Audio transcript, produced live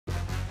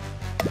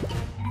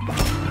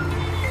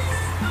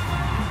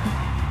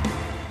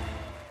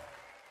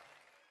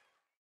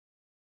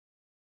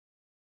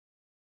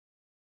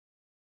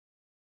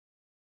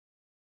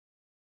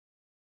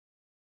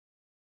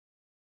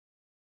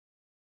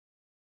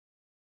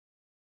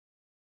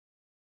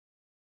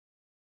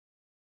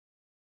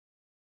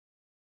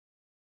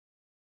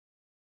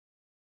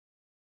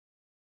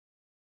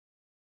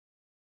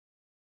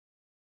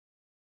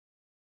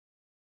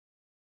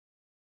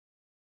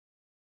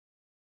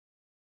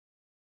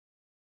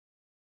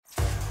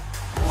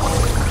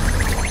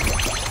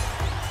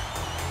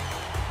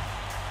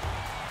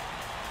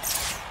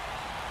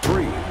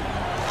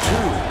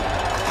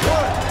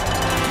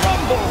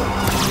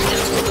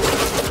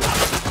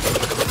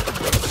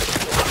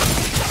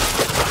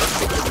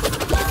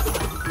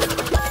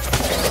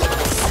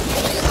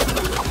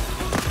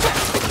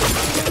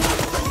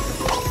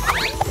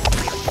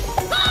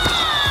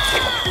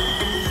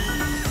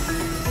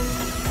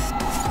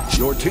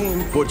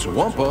puts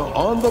Wampa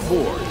on the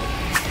board.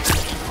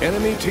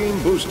 Enemy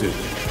team boosted.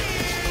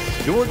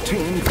 Your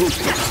team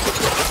boosted.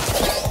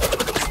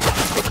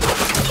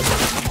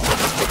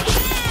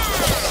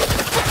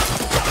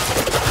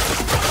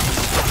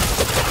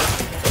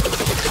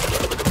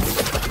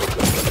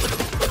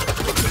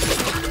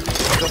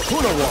 The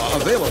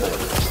Punawa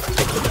available.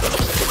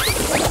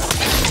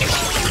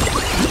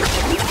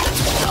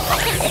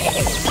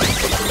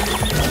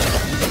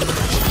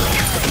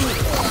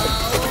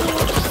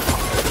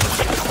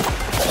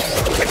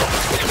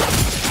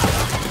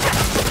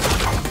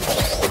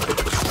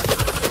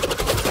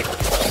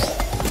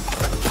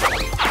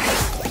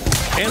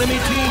 Enemy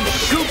team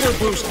super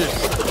boosted.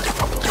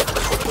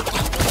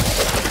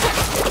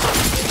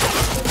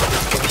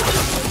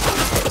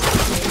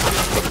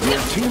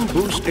 Your team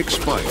boost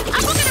expired.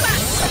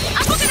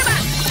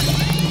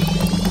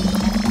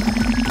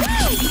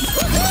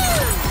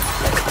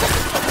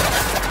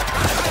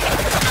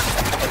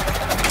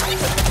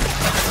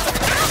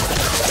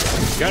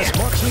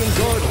 Gasmoxian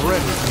guard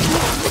ready.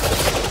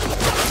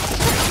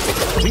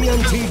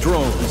 TNT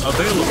drones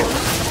available.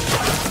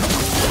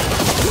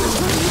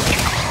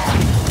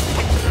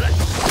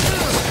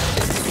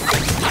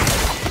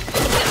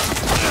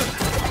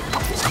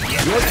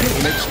 Your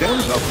team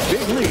extends a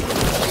big lead.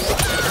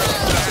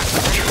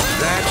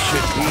 That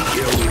should be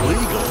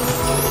illegal.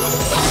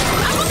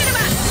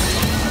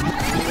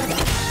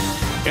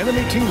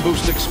 Enemy team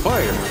boost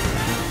expired.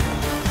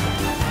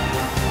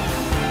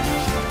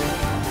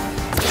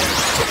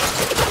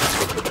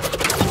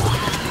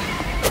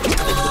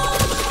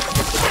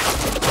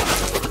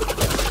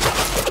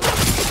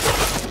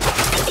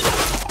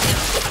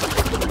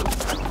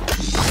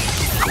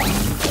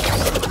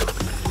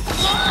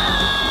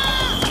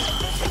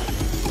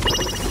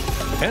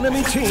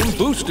 Enemy team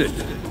boosted.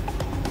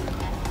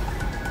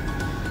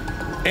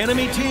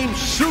 Enemy team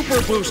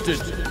super boosted.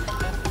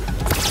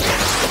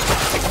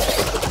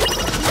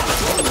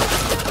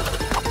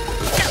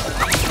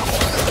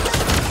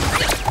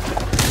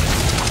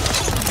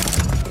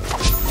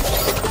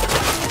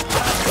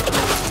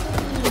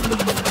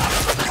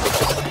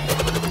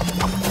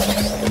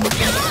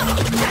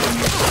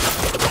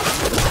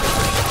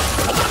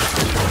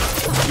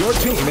 Your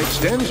team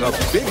extends a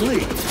big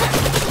lead.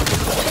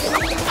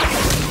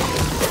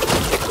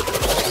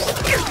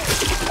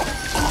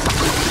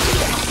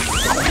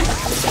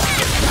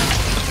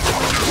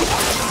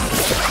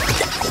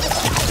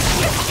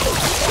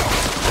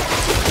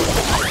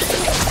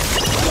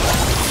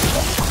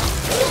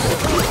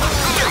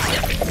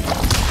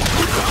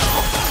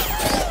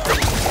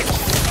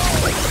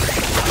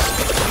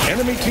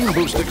 Enemy team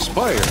boost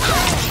expired.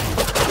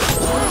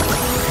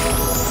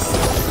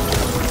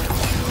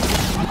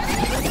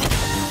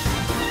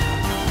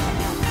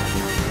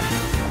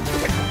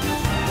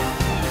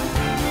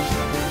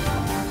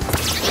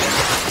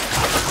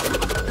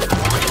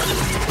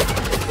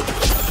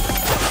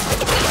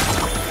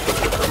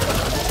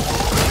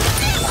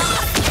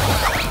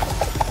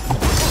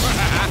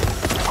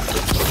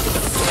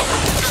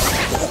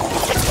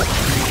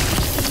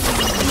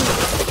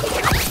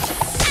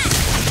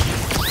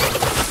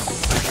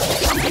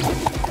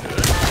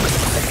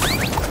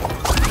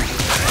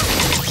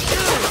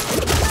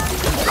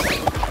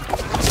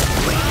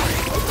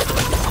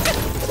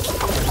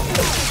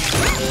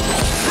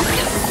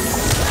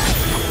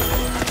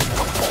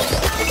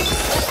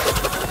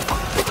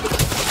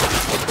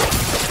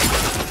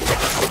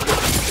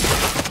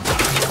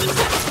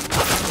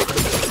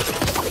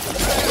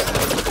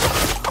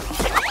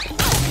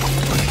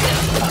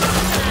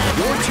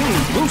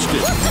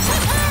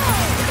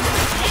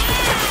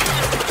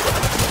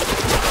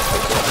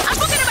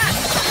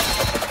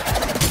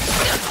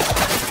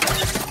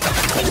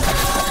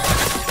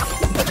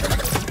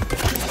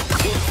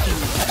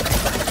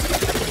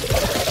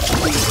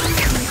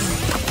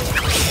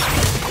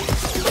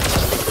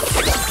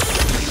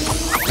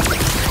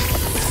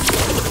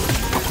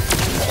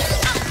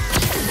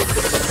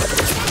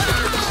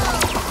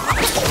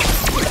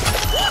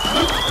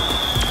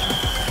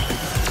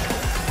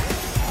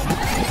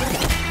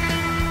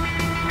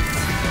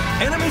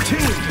 Enemy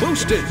team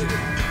boosted.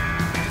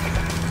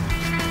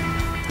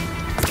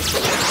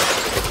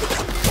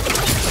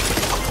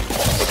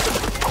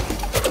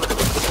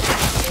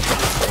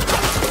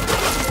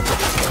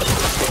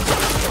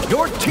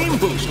 Your team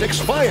boost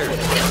expired.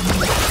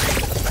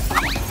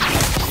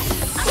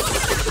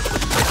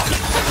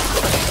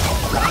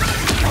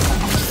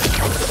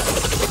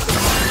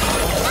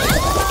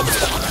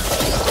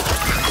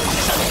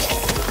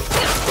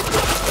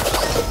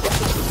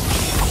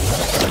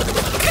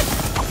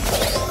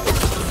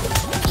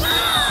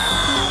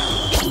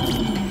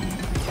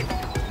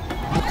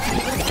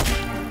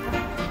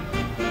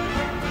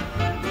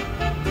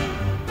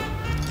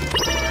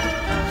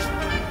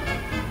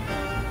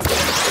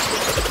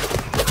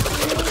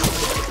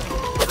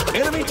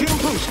 Enemy team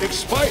boost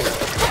expired.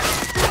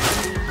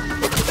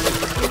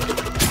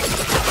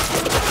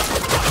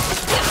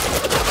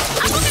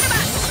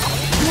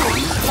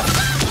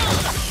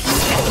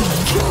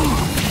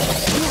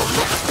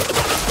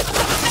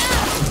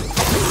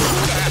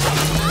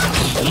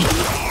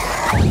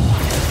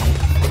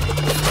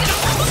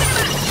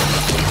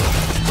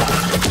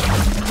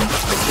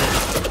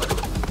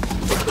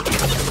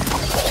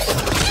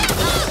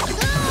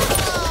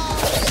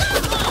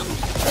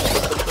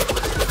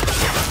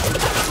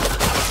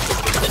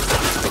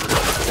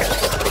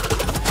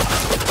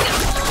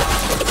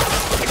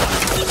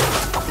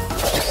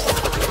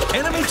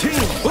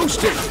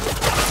 boosted.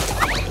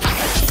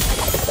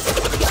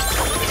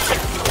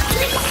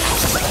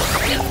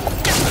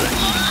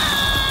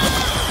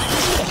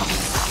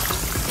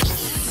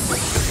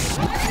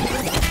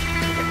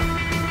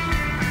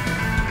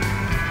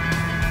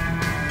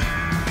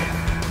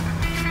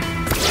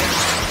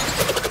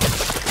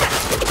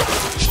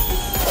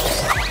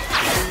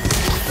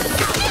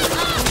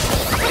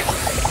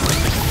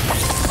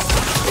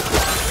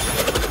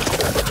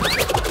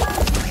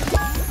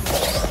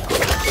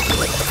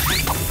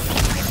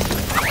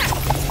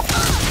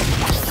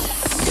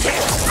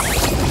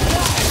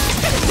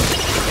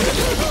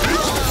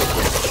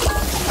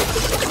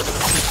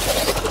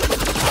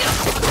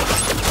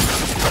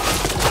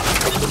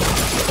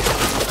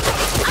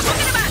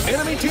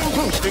 Enemy team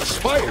boost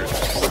expired.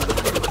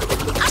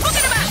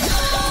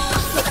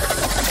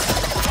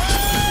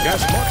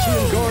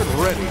 Gasmoxian guard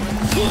ready.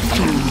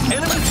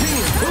 Enemy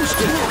team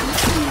boosted.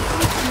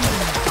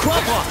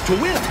 Crop off to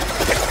win.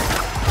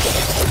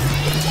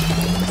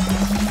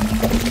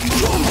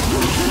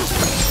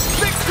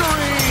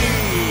 Victory!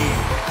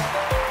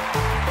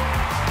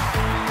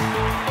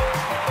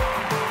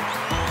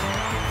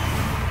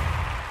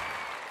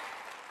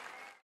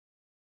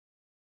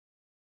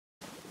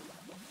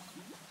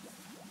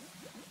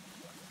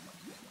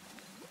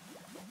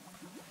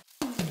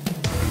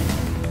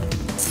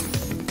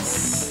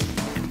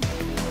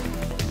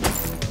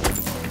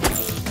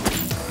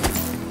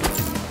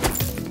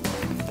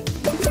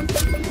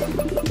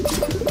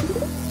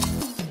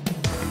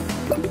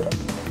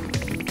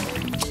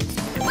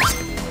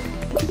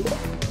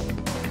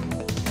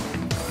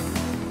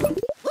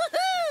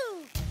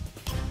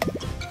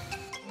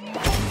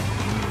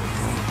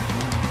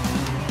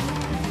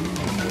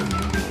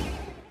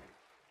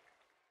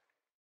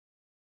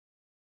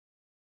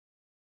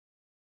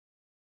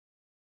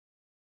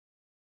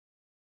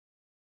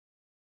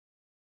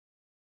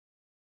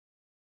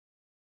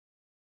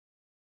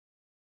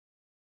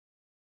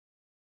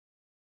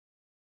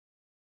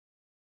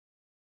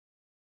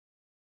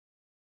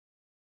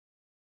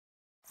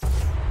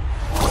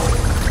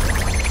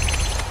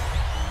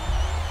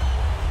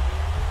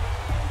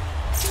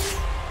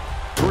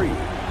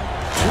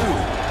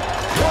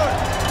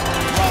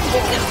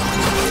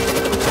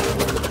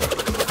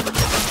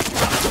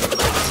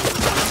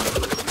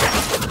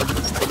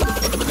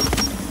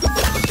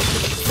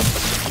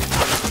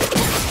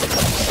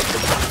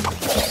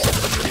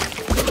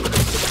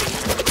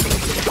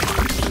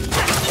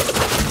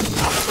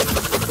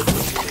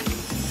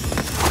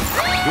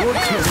 Your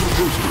team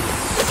boosted.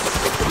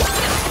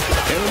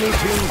 Enemy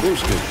team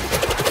boosted.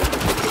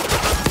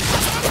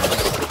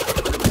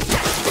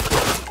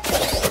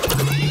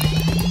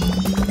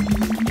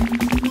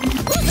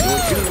 Your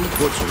team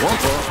puts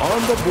Wampa on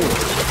the board.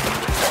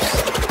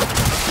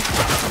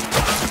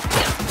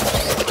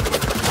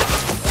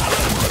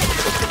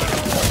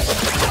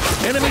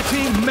 Enemy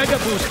team mega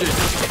boosted.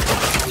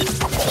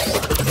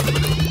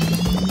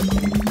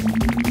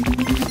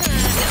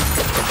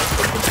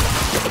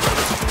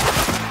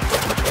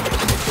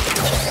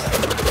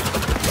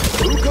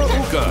 Uka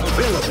Uka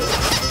available.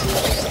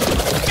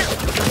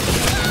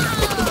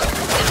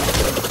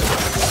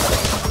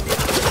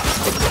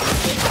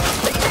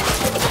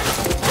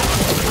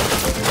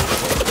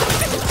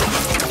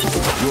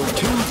 Your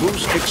team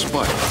boost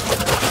expired.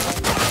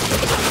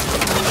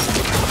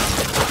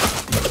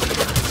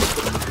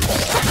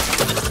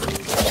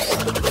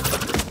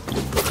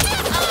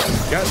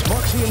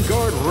 Gasmoxian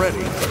guard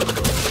ready.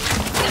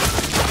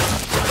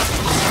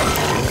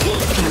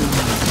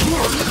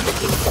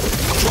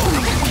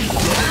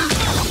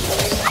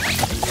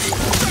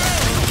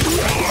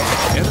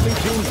 Enemy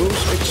team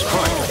boost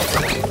expired.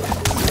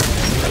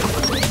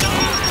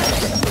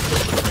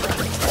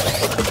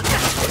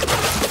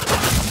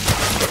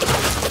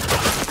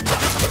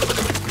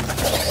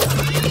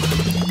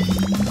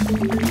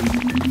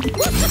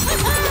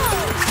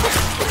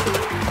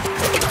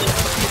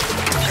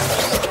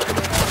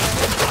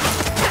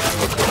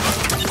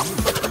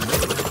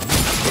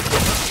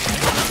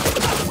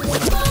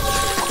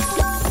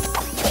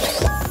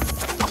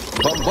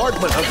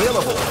 Bombardment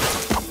available.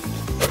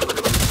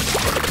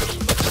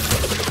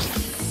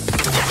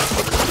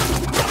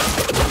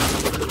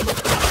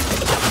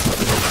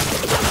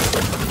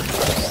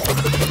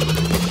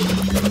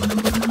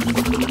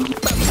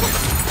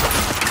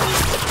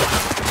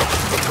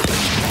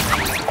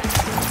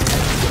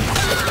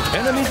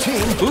 Enemy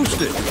team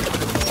boosted.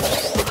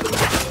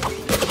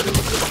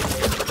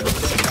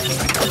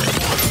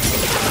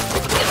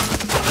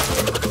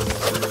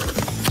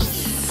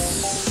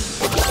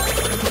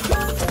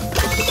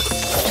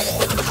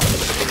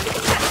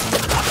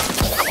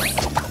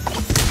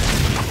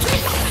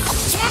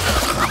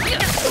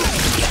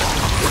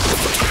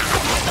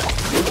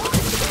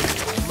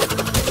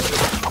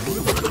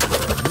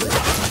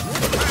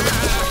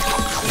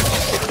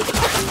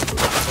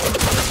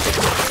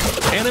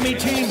 Enemy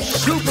team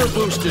super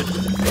boosted.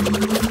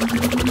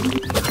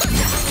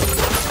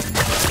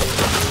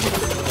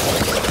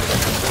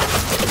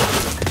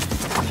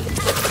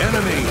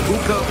 Enemy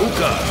Uka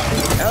Uka.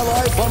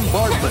 Ally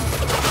bombardment.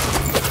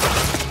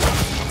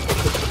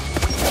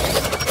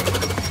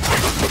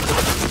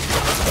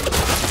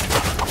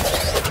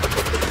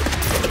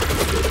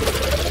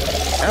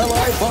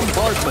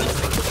 bombardment.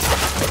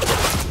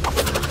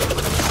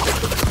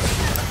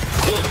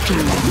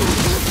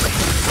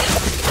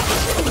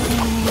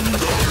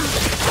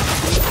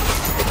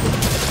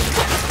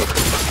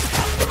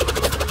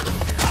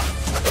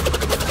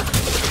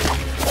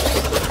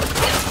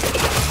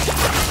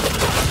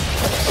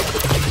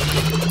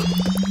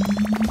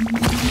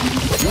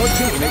 Your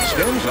team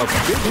extends a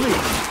big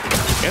lead.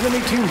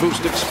 Enemy team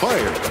boost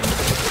expired.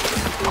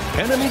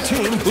 Enemy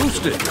team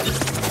boosted.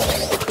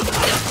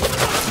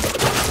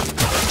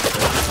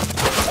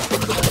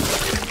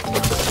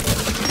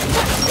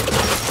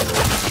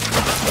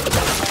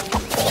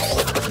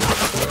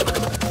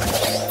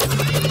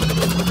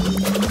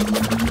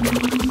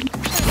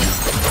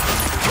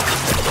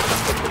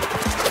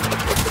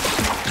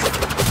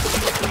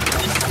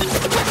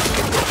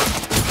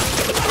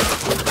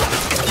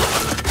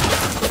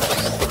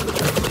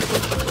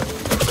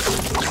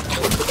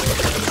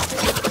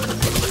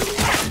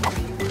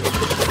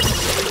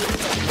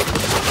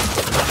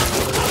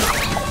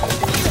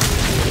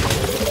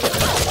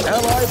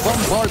 Ally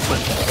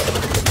bombardment.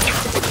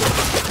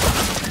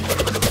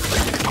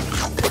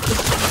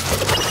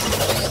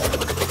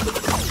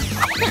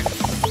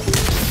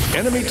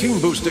 Enemy team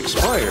boost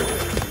expired.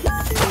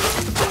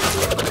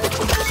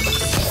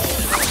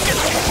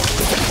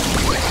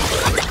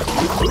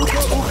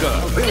 Uka Uka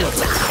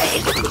available.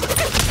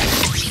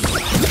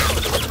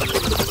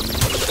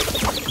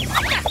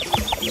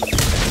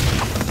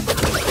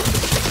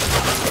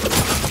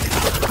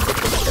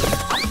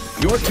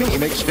 Your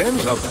team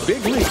extends a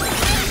big lead.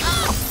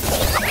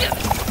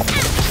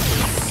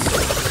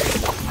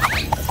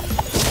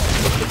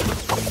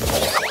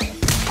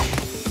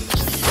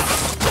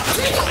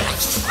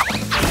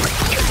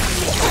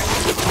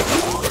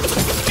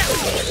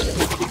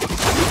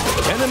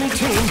 Enemy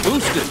team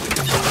boosted.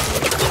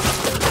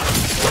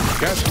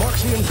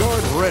 Gasmoxian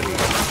guard ready.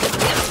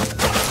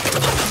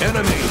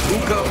 Enemy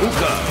Uka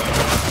Uka.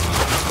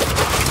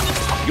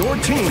 Your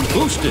team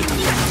boosted.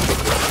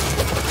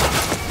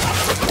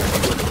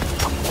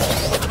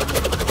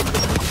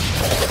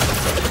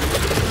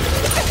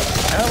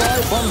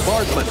 Ally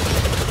bombardment.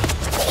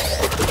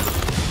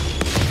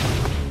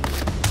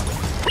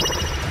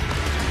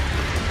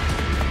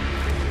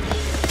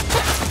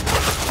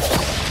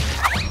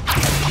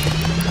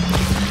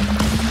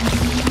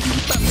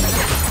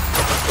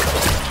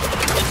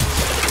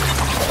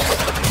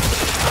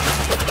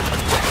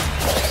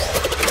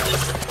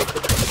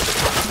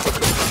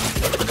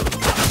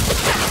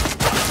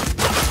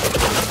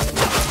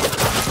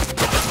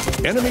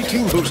 Enemy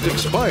team boost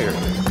expired.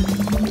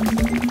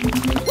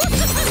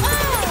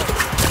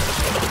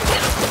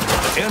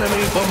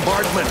 Enemy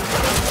bombardment.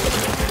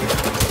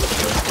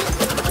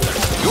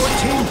 Your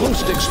team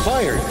boost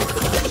expired.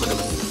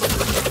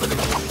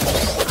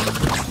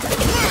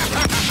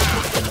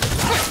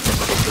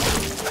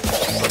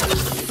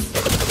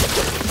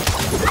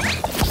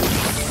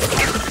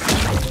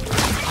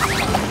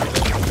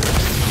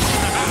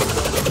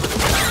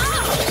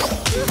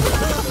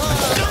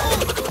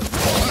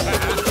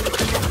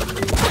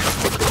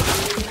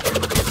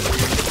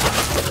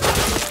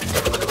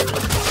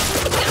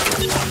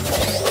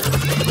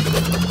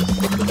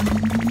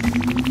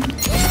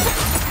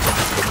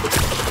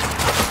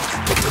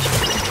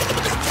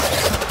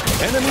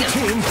 Enemy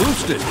team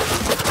boosted.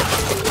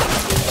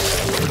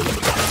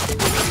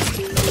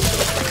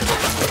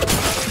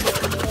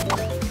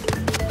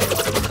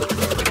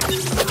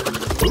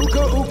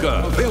 Uka Uka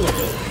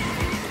available.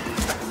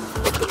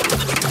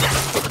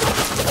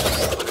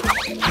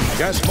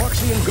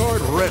 Gasmoxian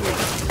guard ready.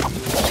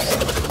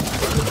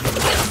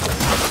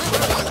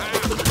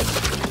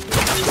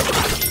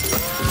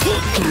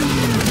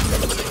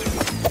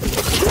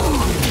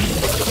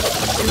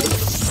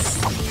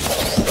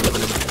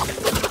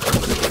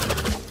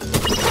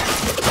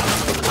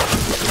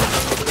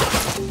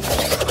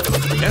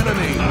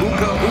 Enemy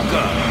Uka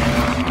Uka.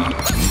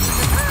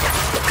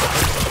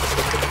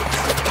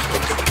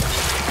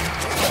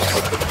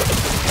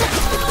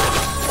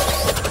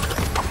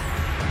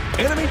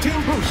 Enemy team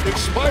boost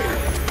expired.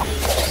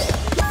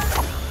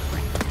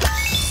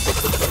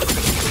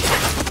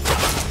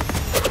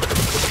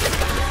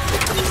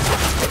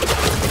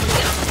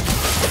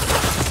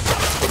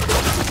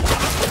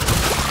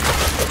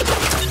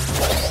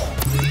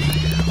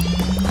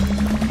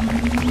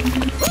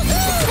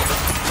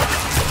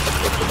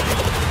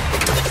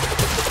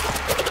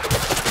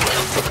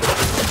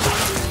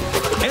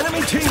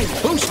 Enemy team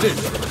boosted.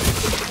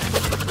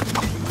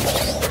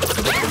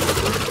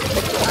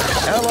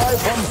 Ally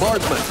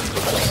bombardment.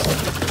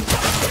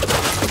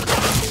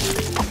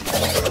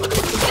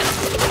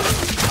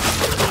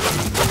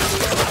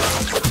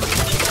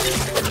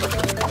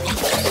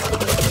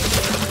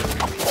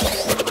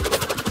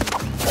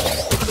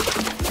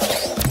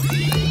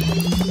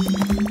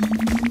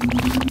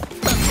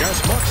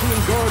 Gasmoxian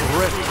guard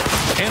ready.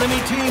 Enemy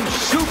team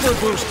super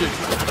boosted.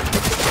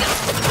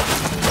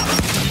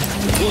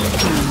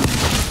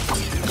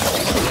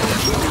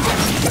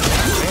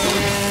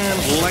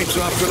 And lights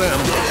off for them.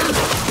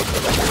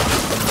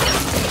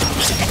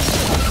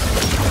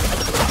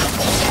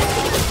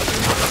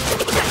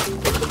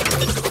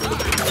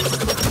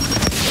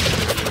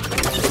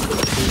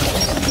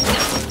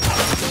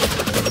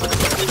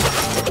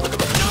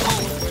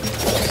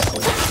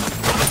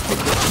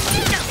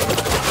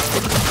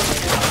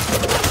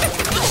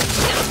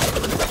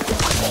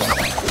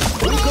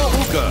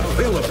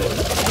 available.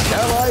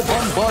 Ally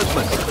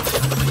bombardment.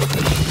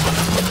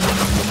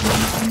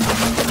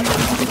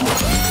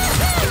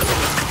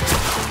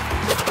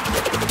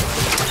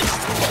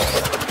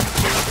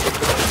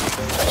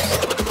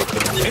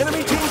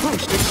 Enemy team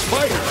boost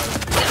expired.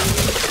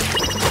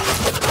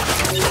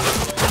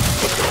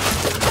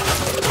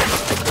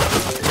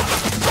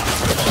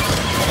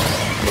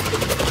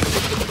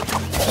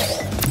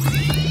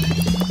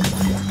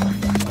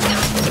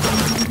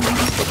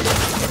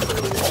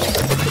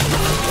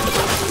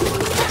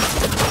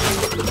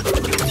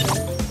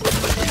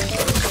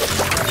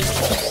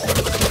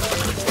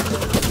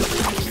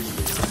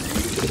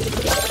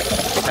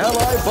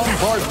 Ally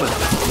bombardment.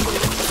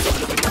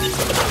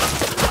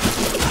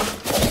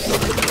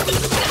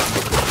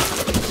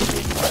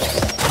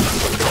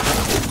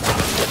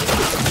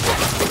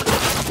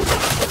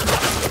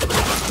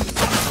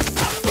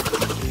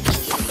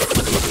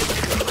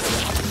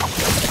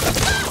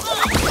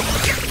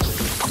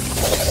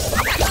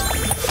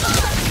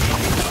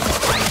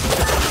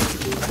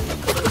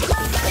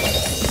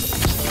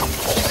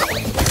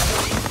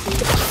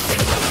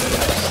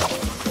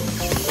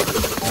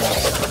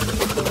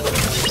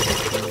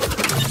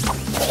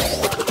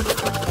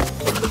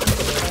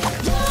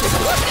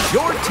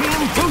 Your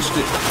team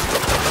boosted.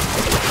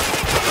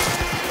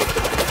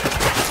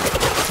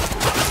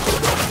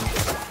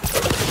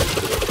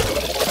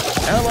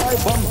 Ally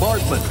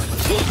bombardment.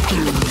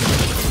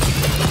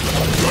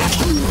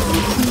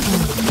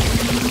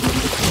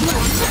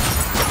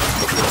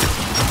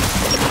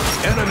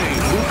 Enemy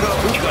Uka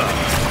Uka.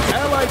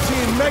 Ally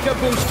team mega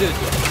boosted.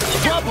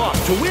 Drop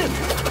off to win.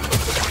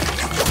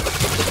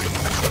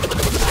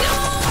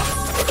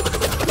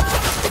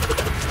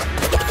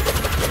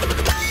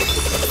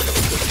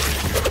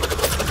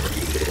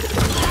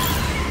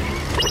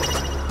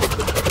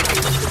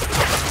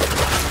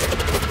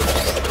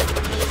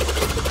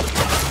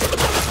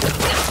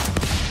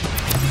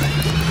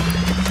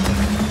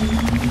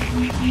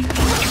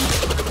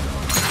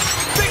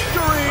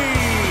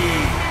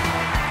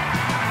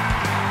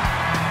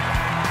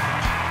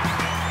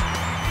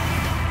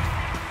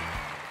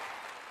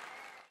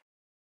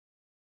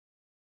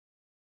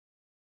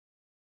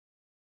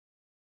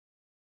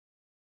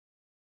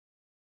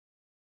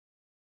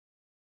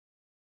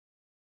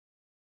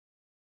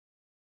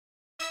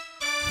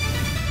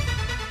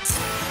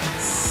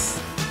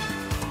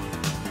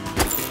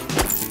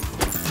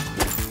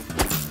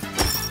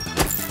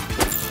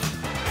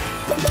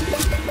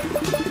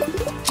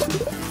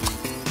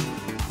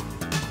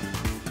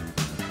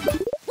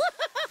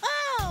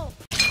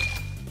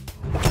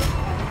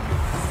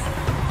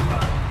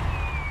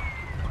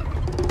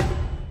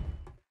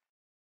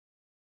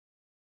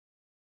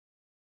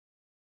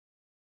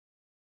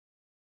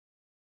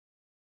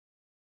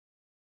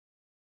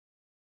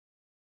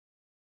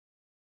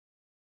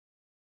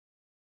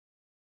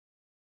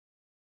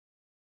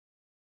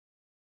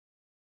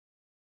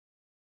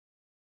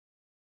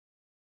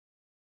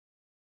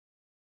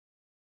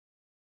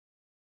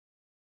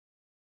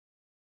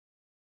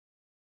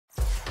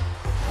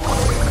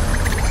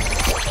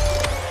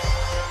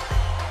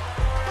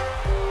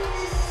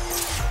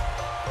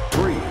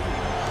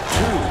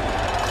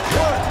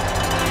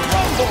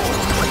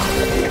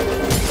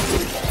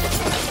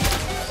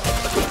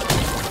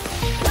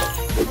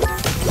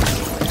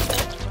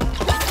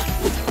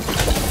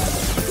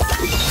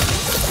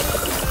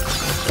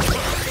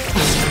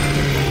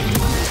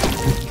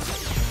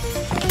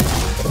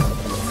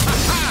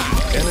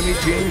 Enemy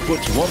team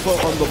puts Wumpa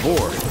on the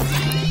board.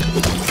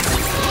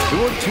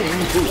 Your team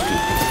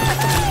boosted.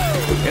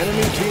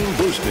 Enemy team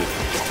boosted.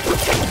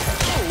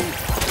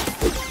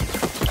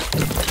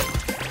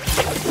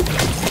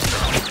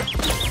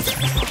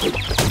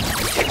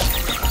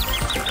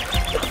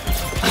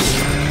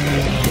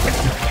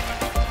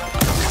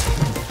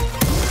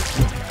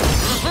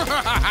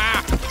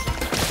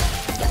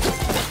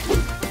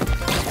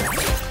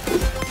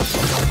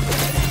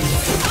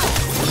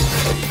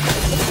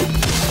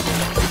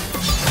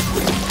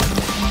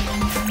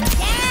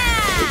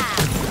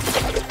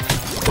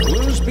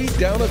 Blue speed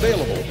down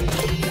available.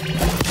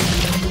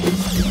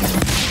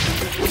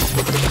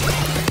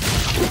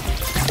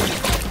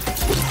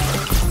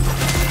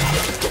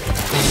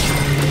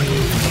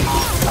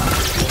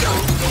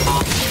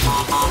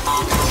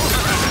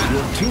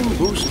 Your team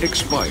boost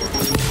expired.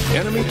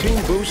 Enemy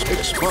team boost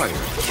expired.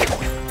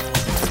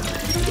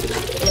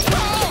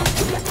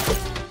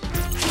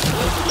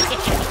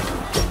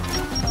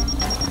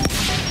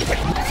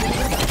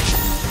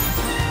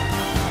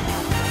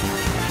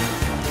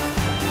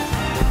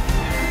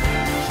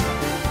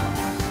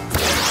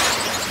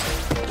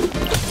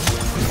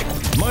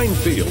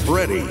 Minefield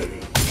ready.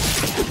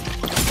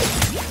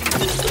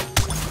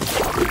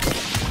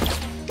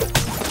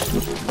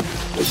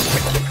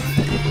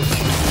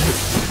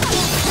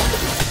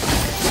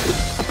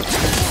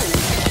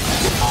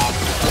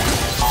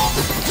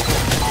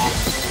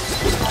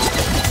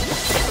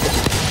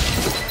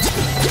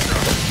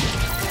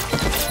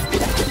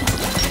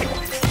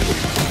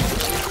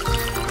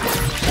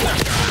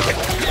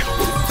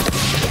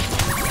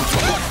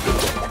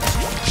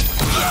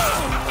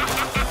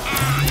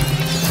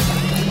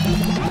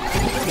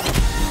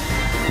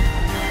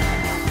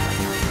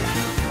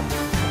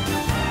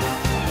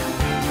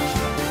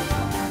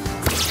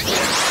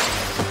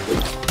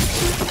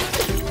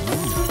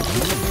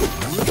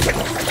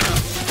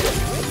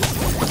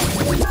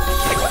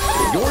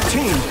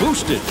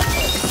 boosted.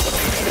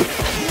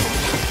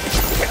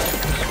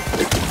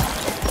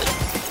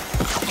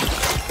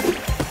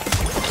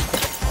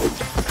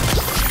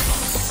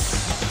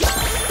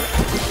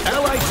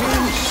 Allied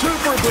team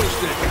super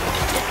boosted.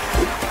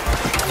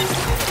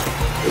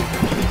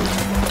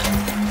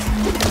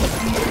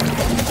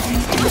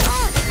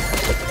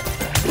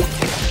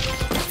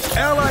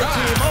 Allied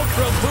team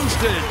ultra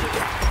boosted.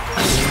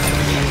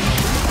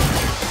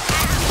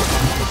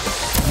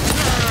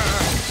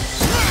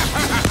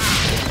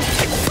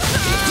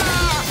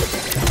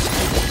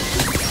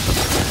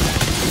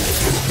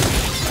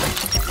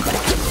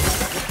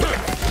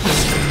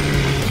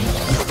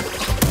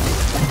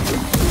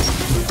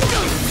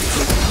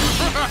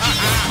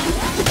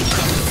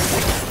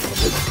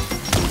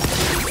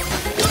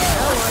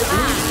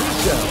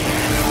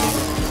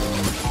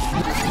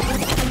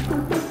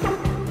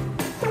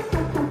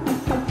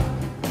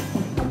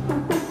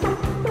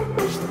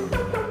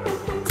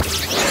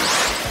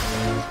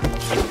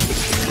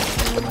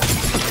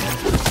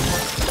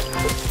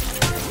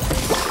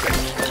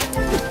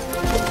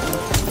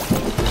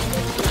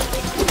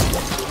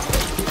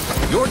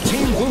 Your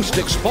team boost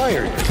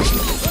expired.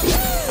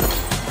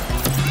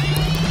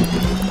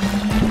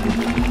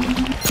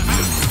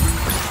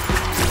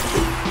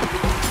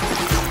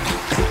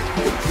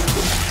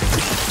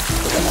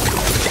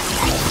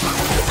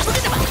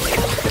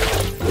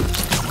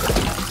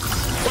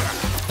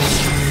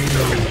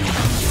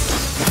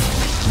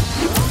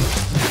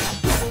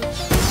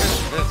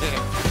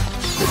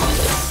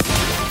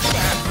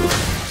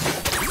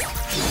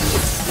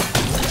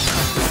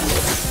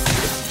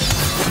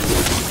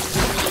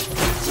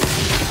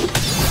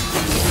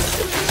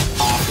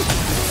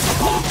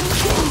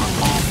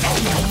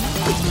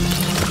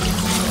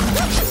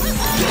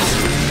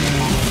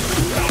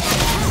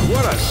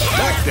 What a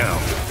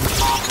smackdown!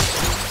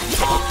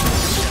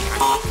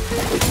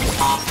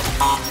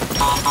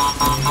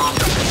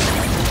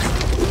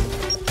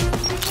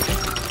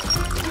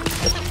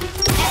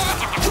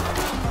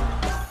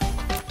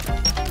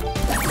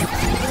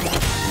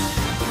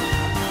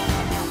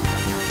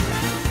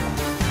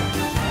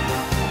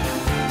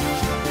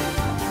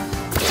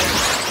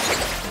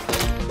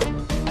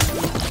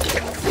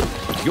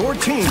 Your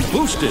team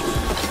boosted.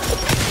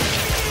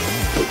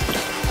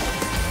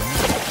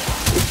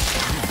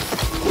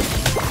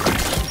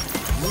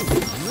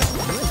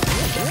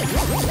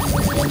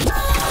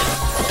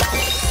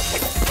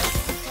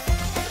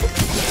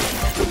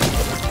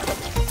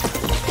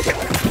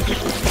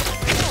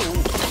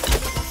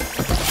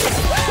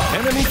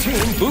 Enemy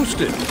team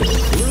boosted.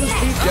 Blue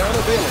speed down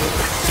available.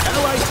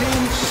 Allied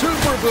team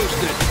super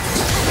boosted.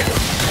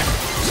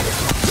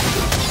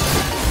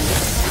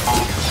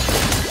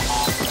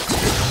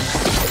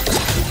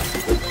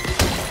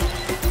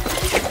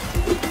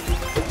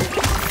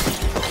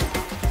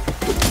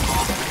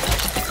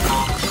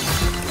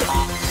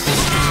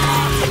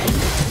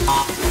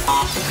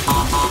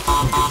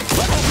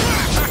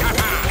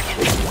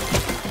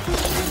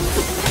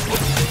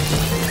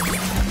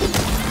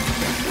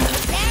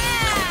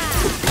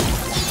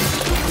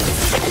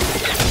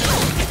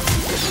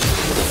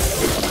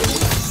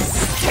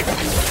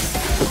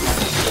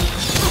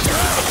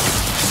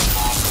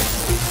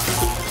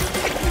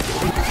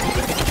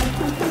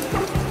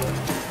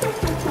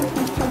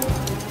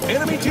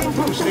 Enemy team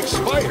boost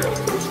expired.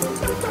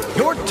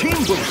 Your team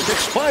boost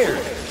expired.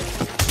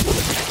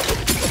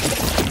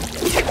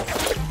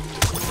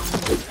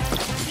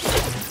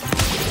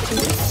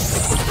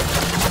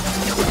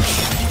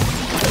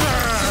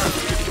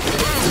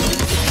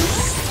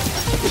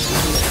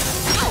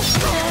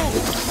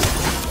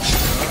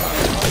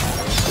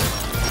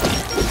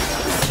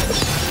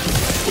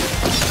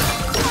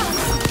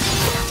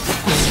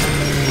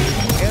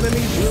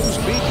 Enemy blue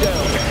speed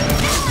down.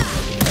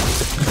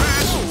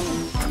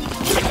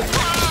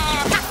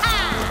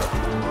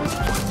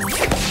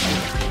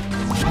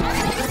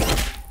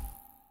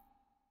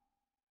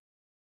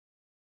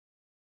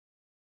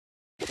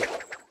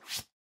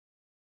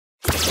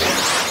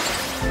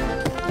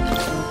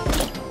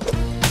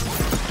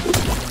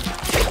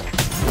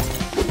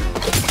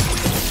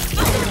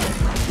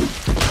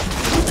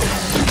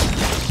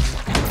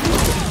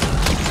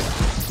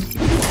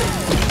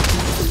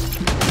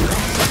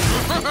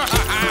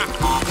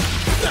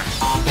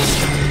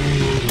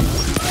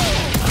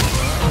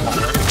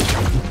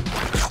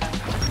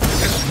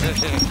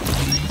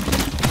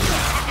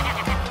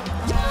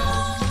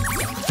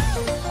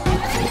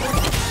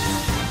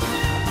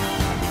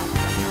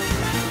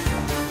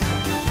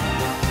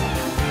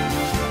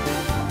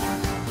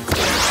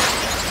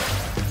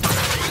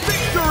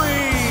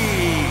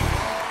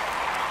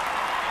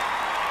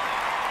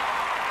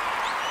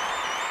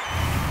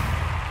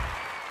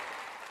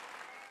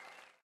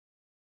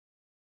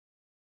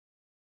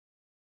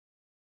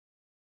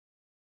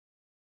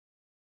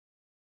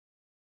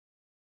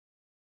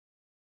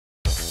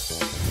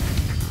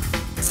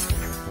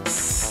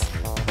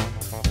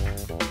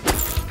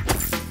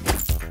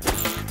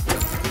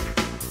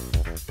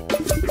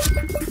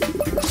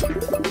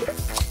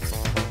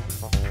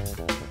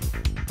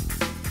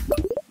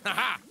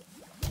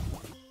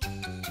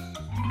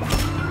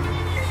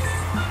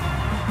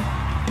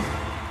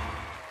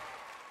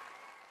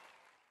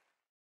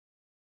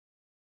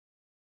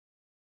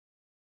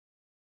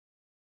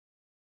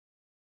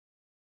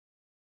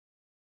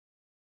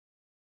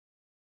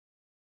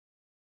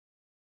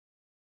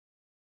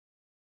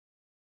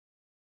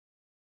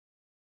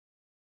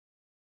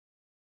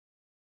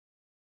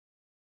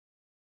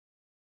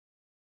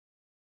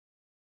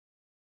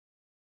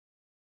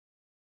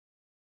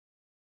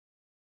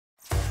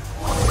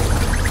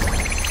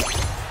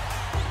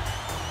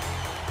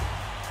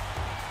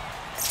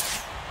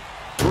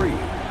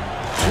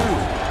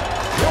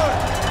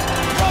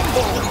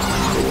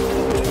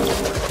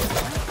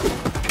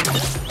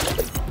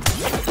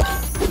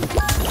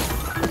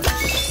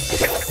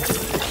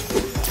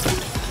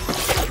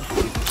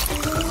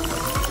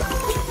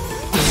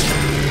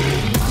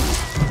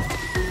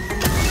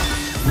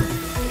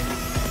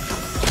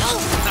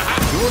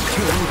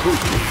 team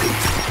boosted.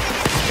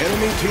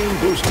 Enemy team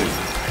boosted.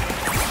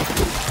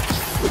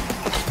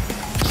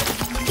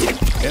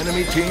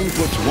 Enemy team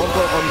puts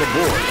Wumpa on the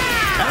board.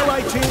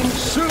 Ally team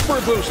super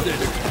boosted.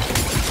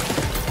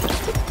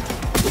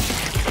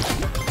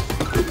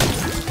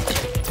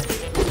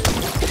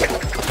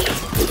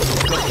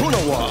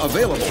 Kapunawa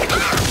available.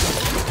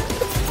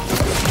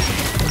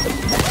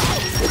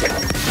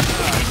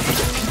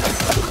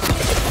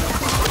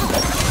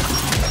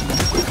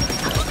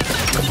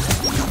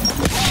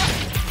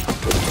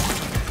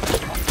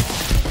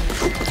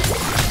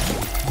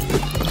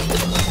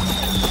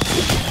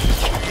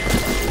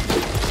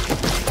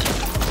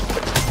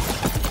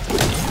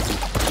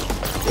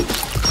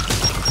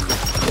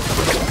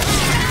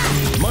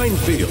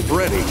 Minefield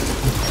ready.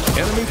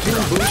 Enemy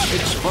team boost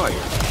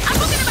expired.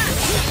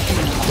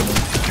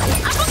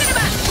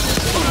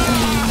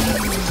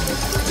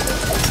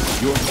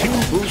 Your team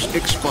boost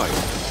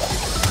expired.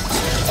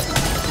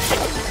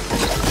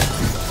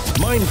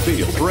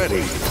 Minefield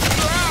ready.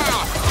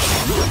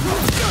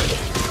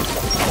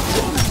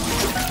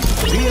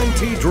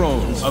 TNT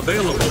drones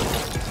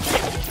available.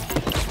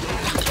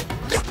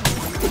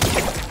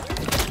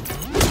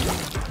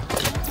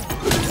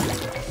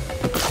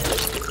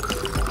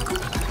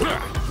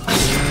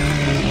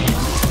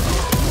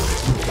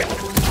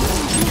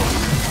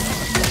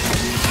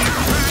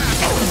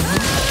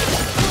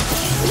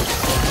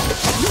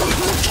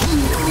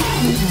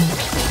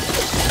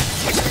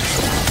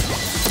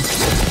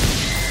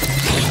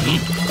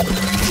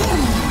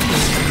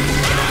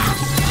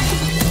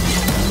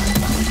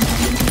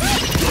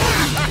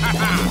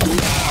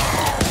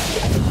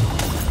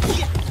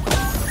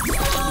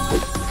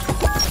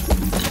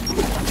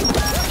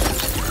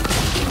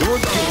 Your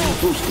team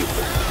boosted.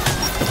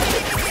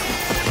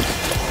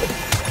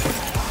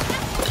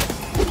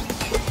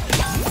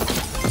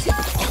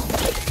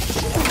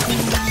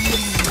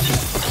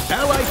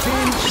 Ally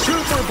team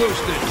super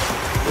boosted.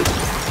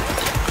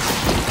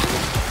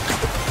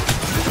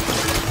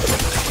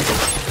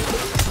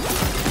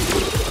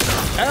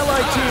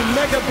 Ally team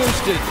mega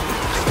boosted.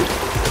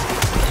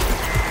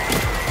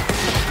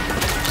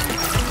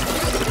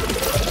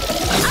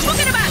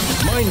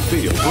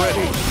 Minefield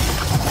ready.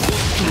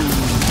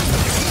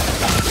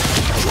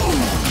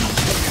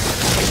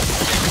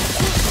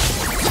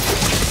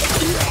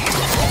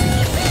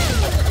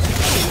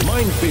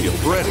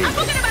 Minefield ready.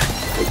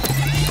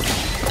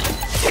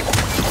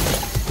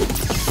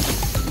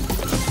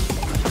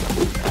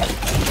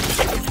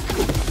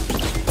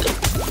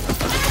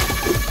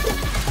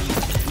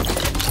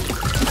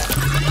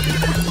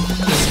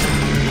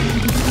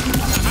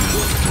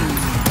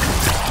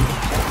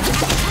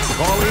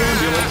 Call the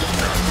ambulance.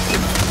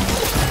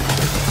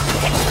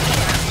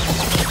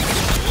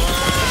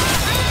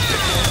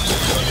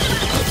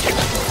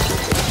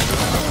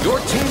 Your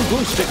team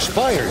boost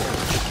expired.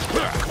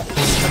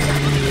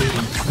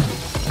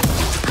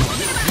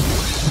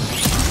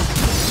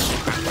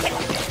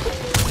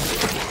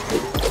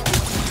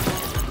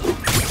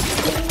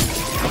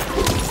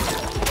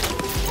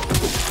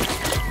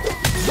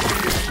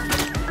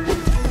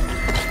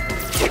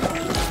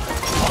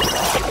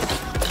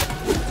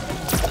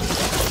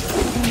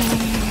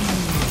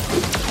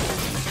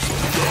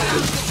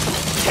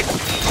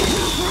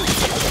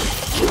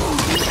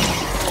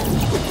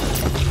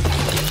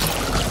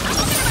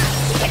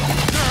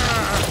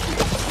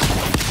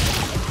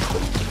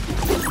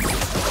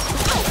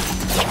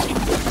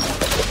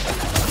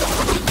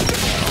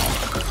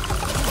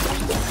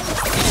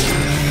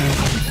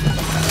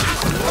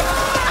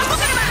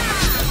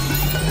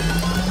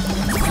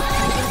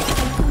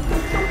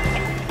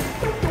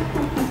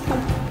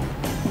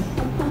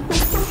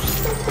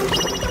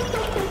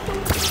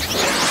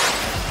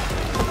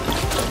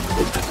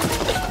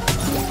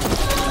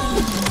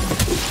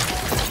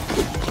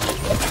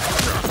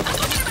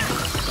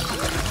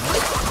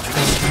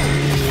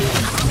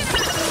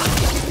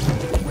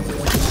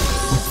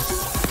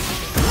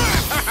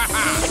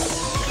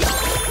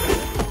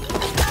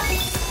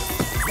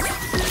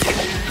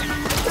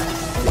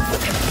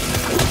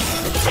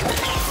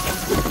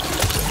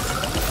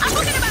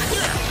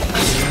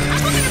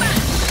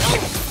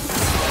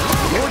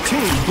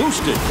 Team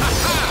boosted.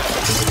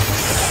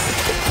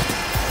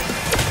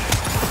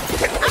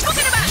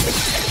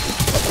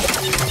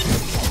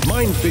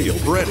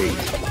 Minefield ready.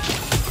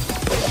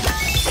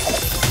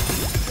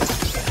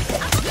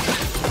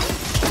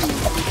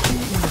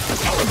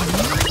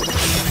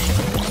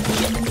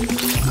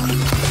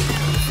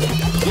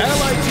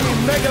 Ally team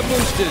mega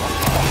boosted.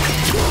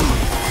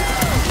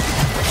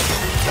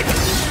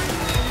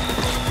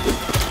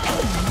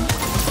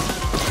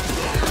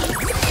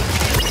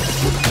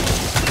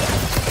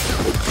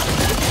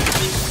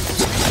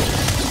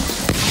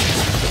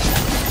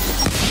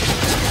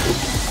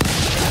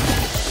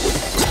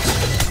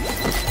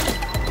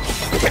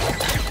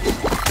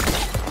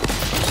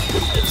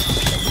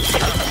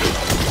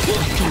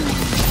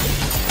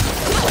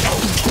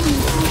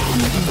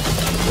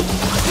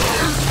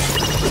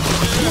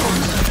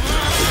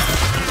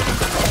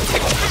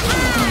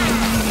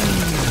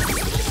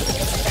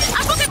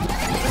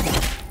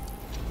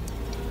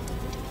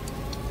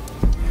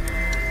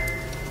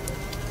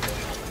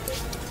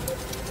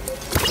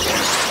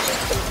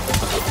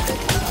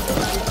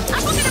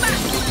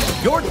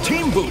 Your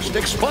team boost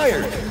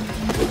expired.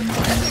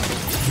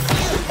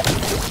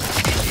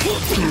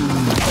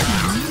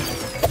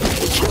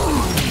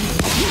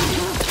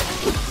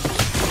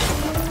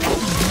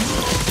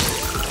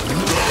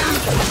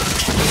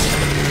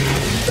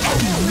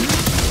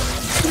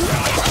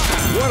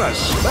 What a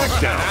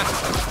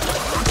smackdown!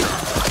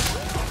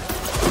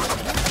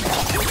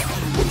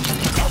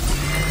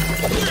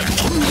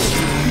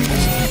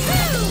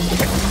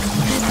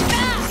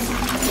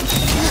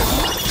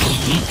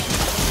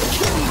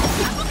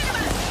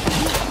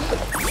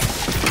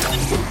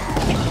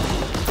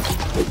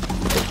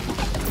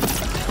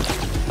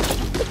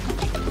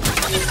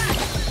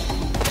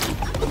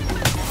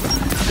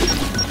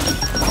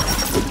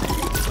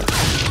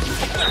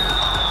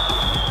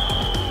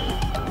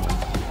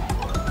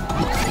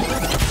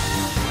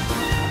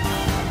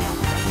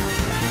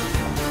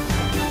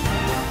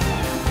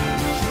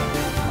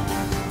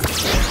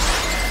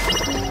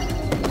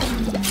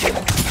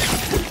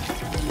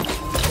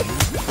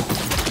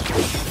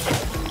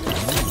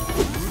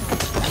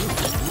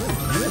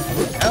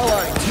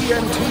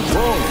 TNT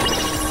drone.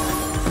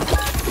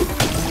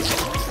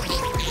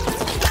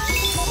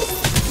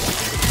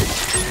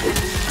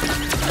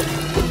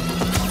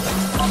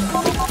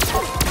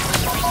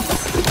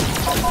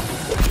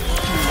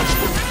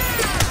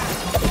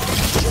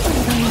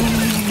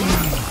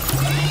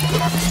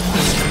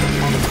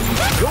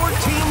 Your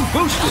team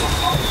boosted.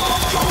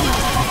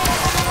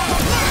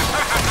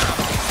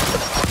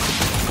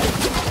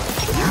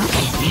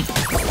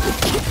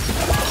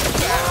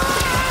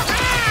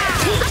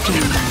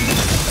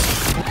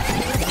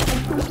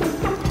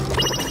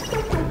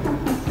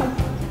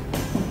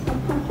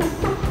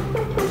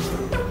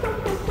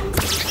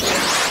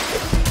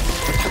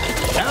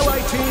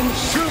 Allied team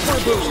super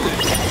boosted.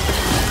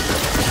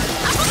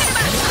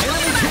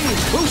 Enemy team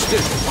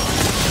boosted.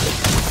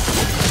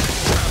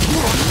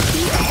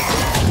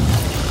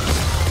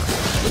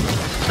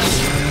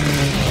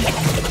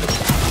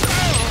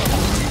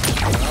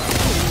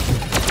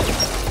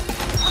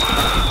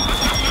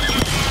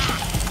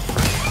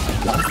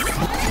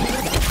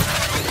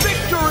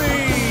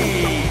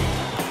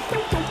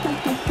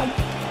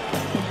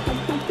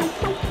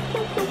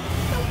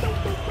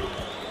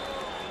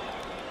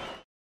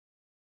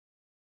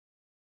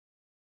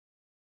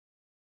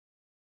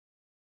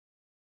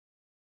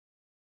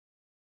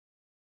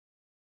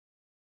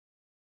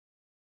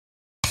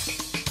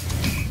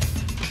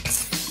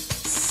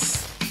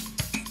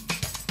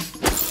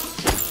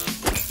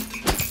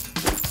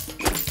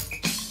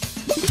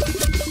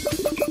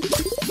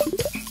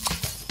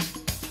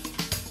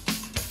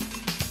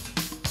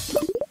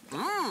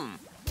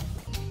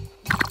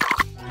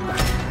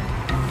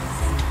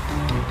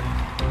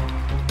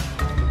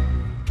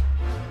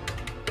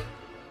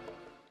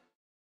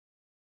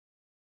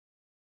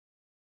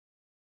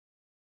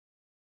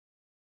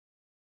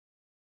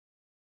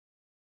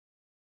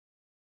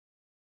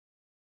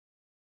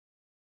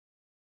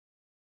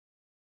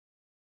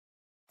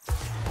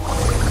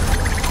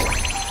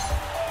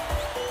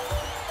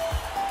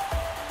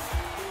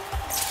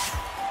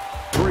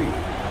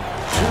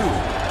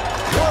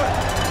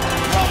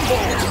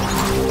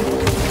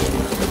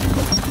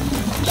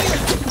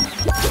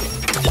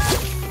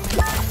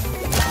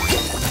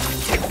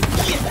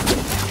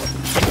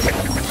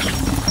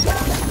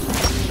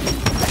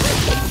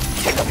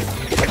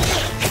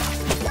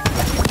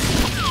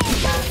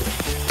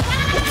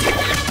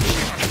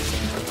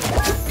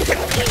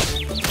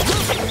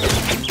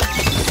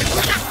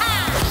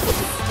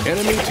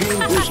 Enemy team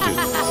boosted.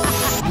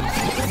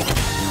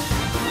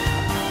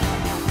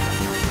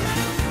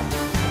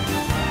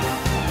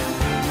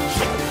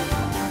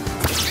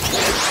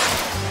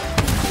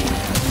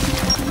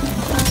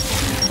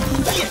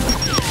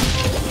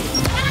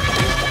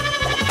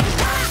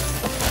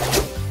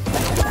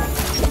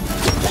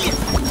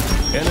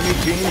 Enemy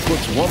team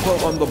puts Wumpa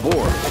on the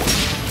board.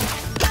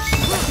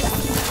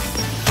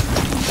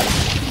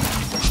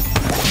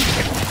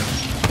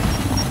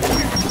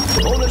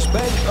 Bonus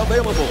bank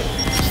available.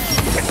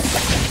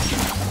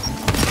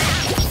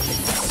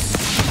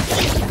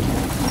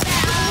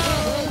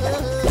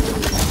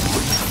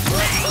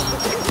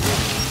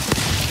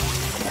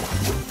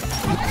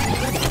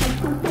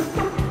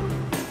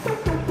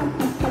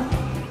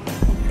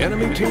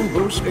 Enemy team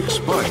boost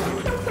expired.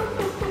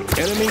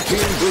 Enemy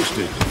team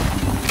boosted.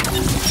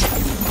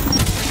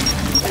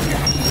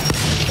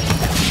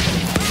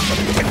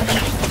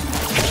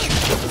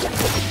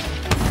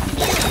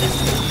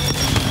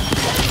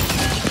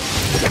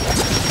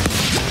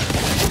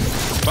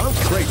 Bounce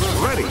crates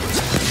ready.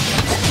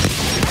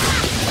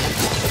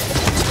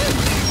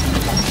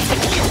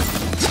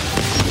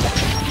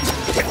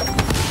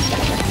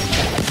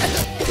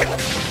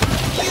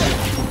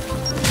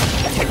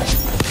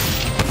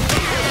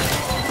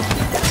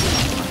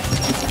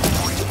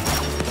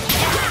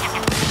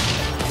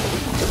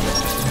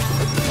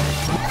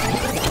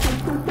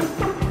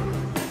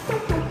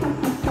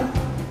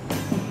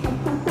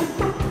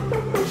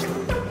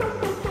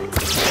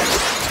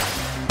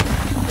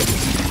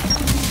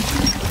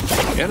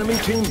 Enemy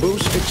team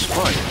boost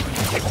expired.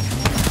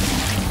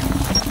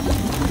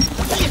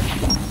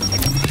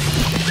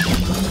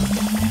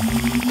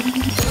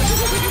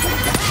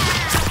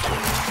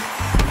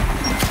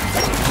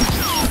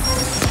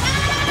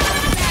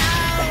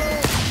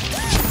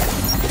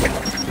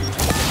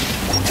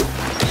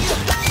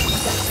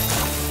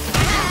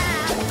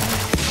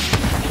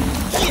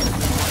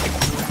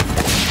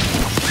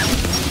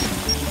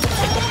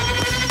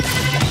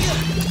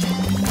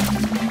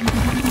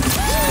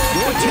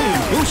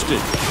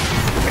 Boosted.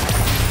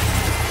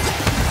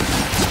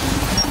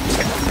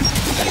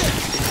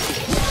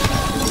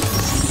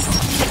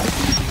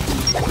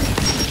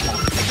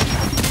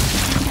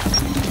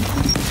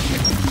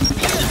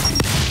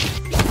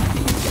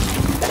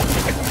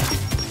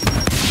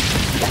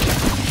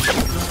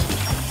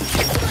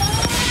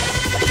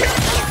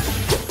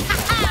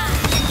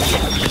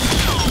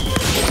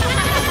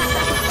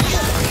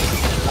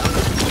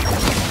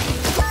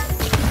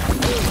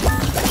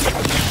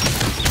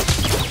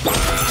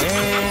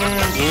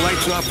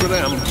 Lights off for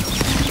them.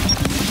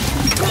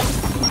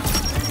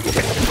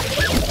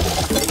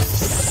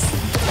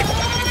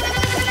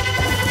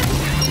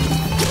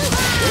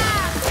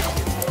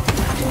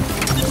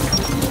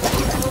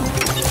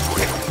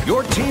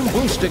 Your team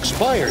boost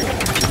expired.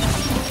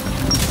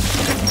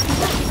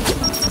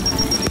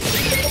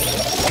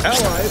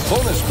 Ally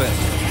bonus bank.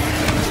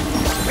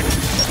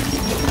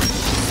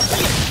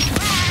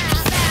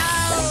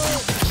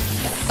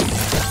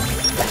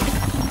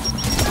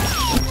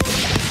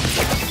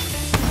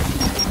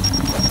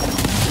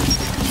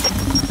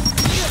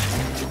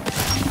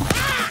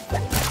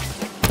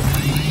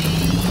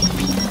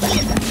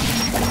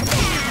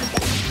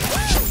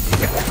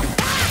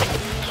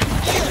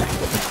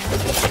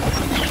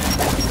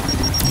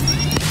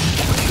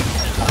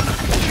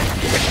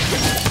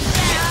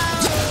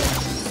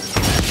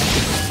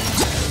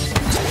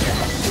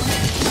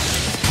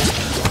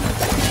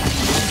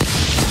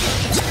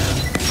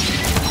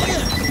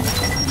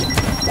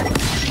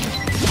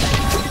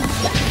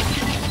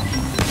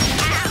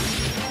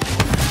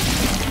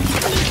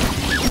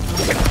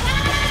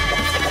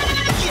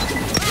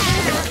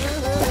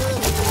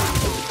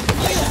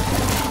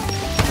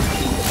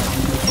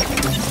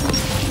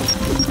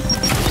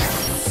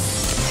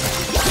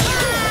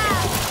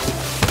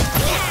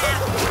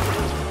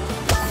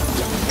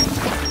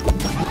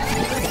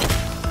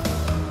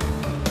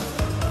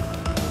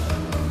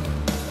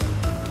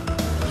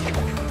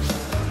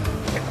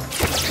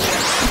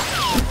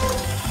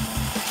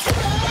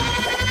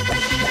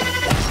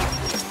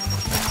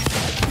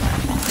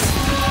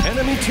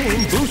 Enemy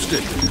team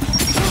boosted.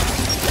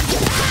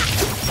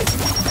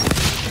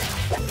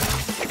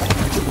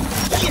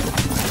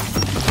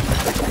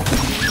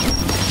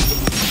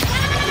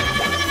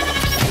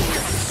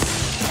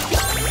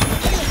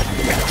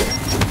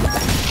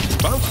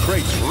 Bounce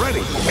crates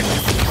ready.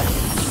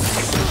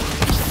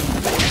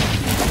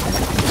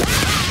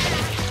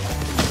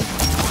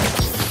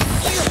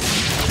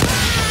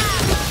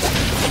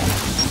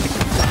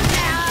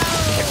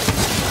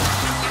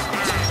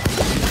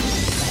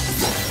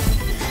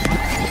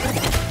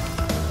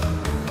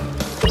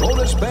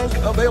 Bonus bank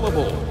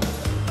available.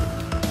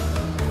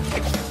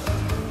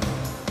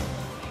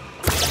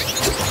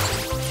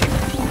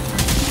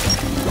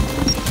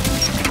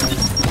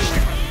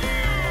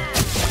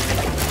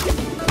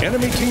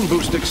 Enemy team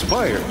boost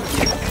expired.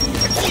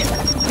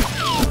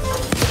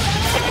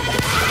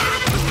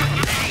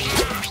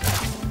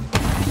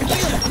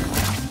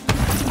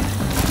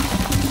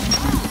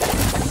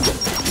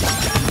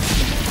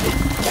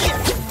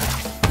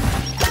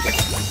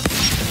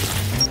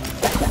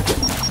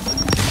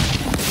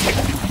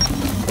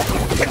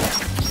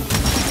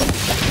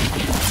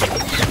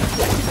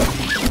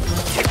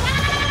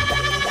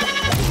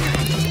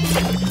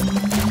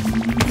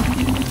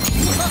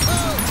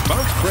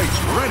 Bounce crates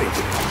ready.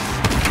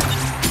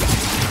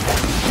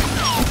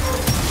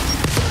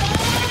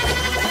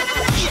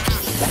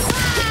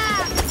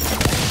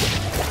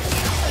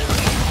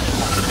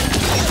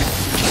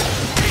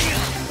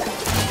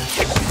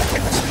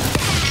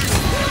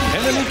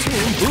 Enemy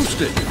team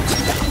boosted.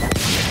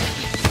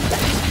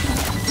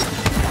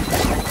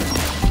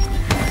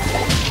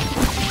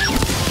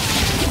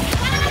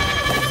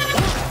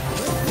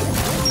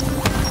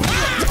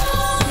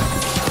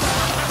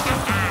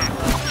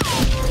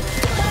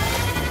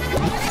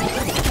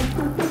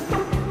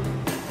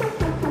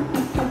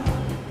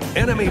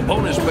 Enemy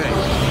bonus bank.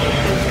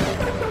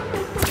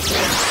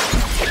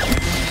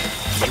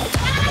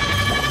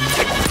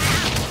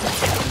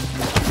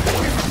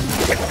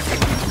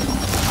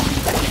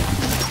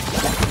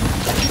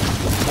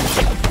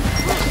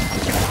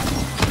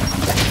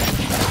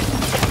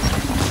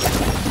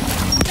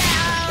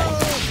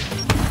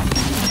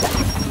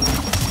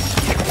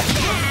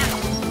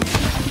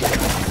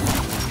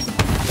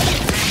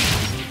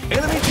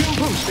 Enemy team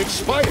boost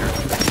expired.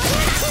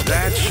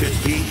 That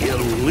should be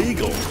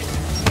illegal.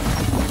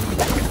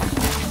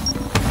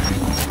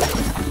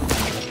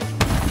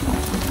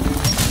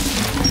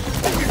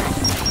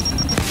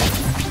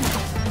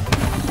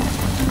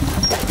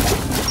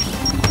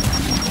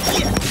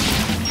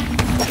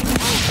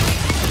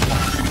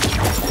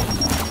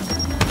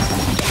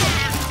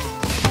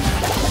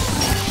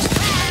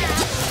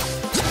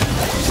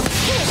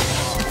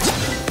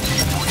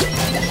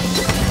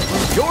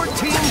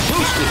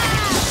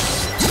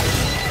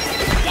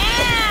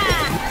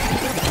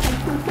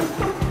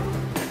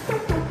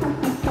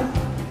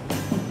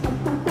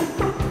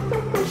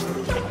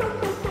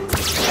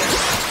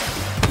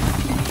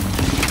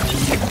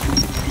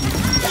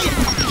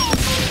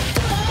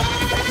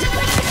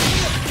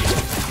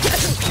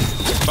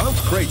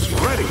 crates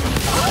ready.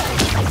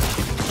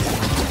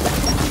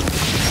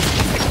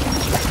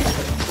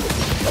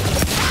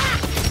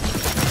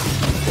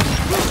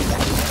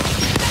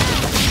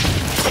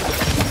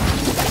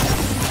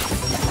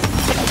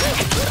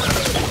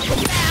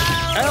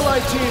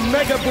 Allied team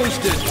mega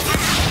boosted.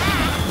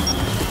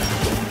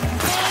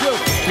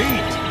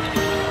 Defeat.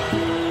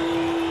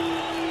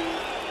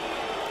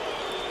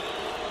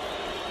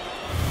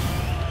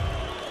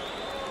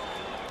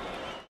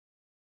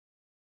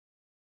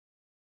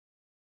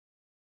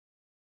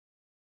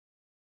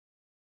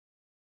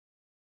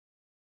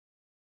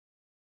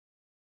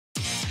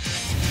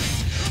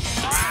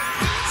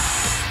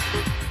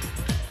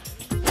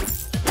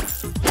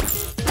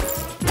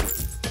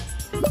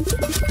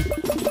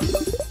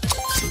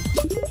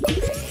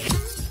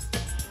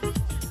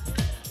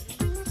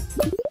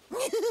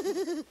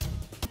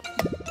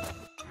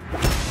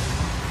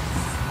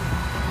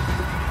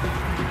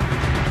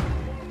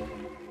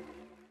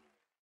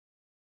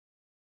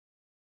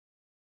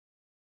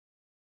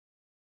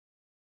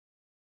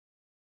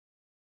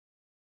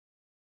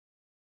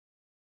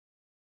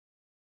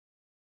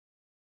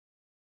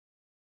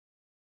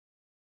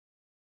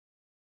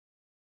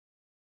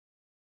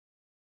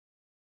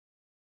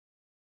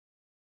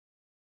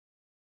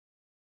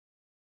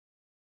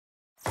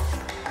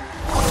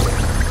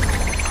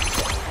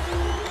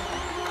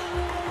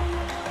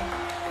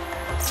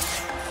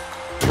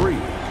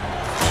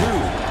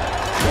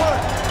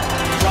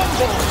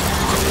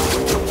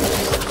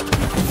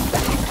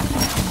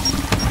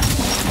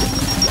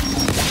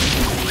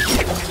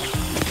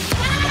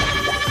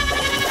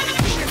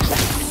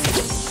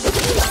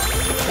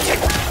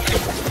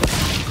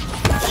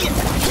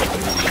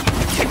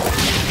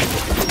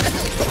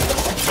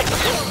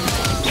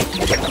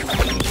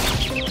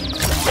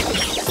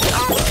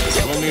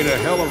 Need a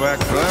helivac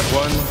for that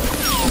one.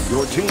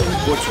 Your team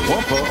puts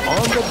Wumpa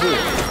on the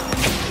board.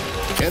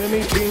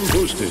 Enemy team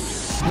boosted.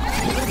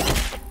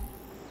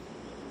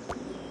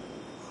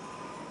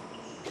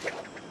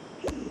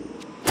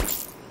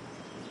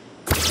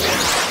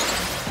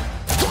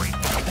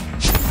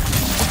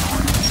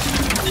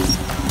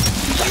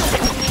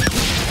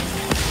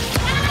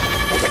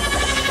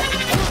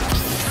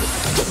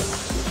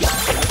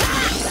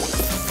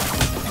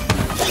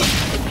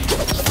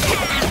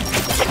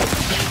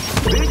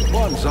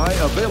 Bonsai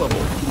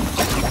available.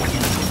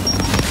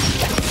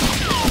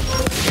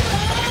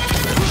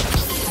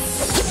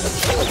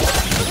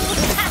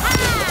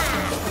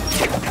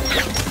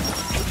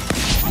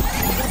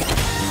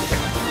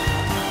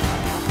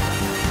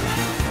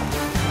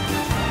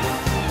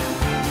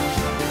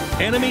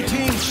 Enemy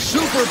team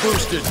super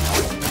boosted.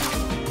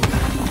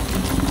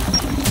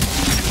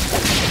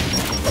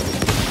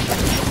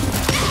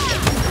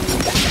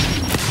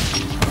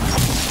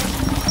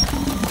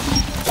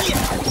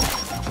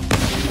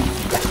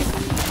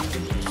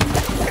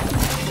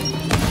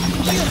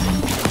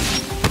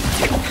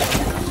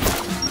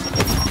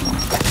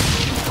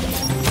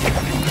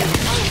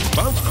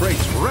 Bounce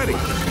crates ready.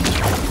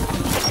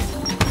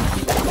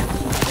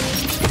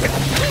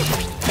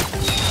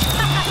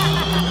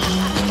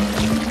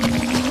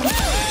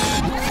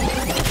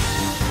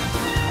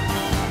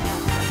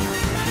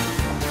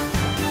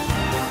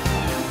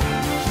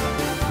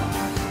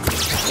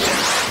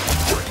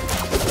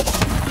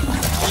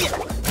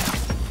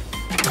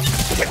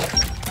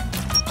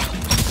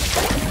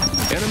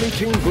 Enemy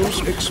team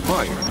boost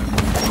expired.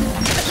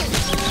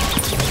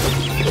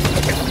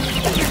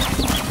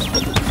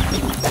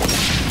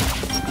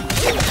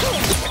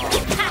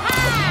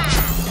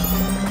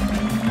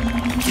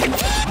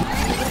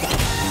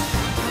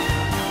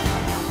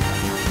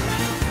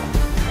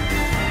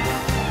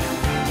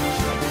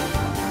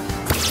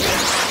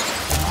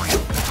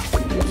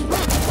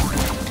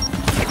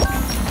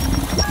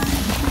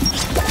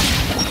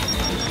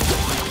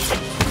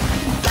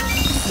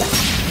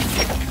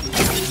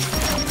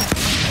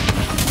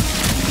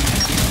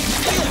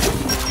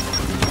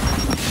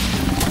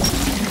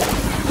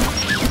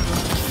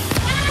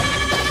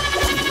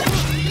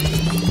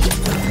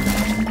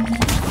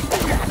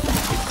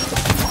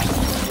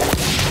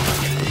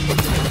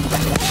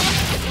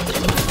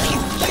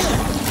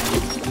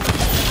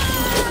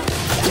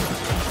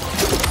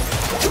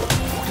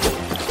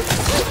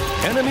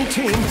 Enemy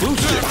team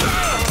boosted.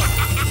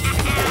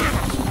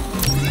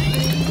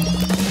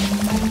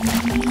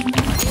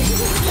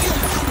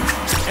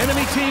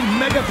 Enemy team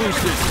mega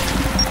boosted.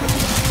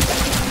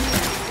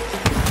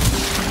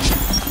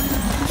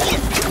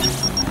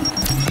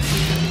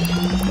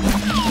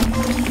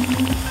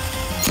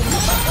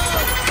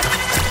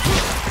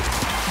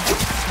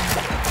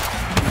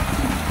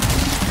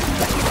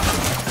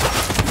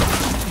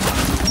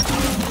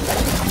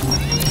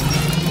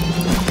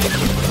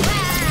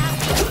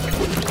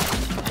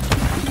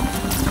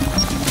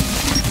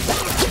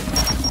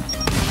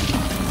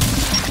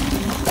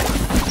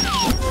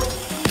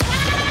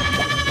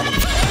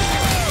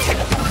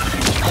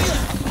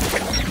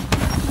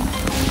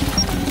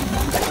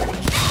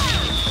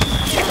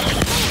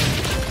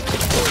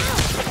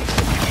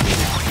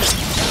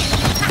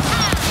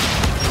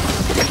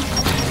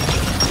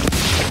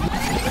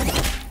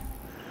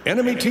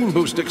 Enemy team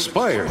boost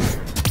expired.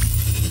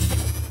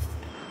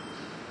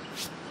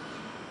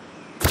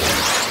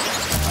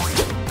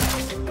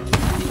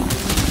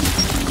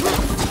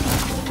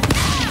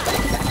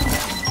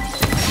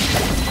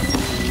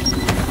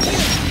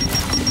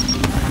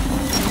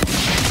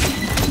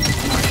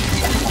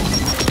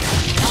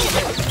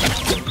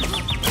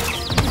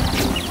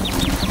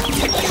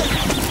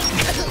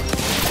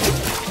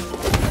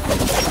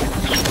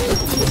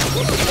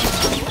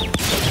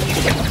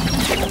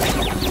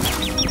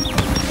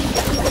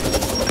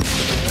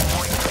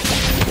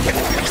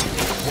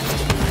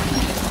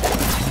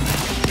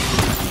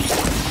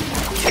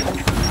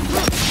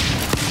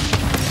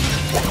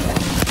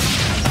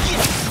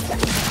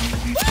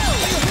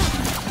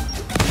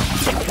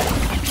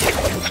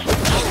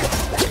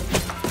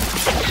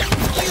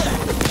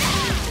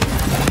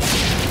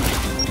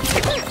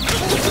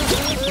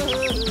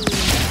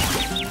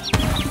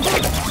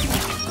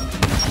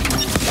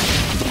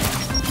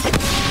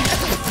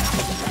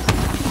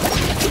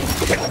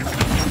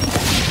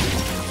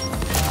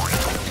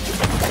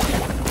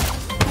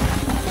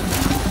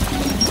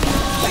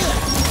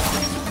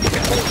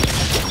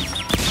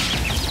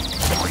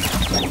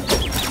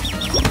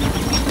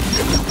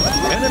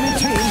 Enemy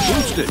team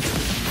boosted.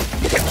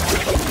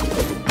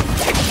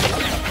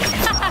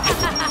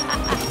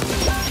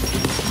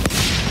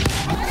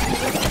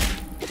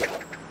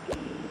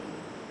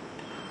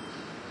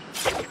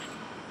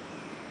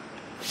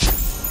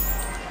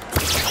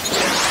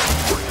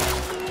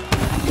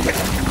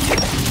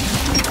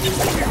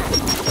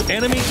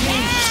 Enemy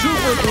team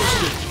super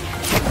boosted.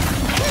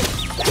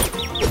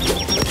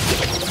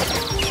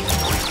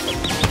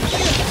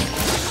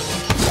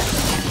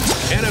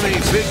 Enemy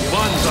big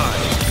bonsai.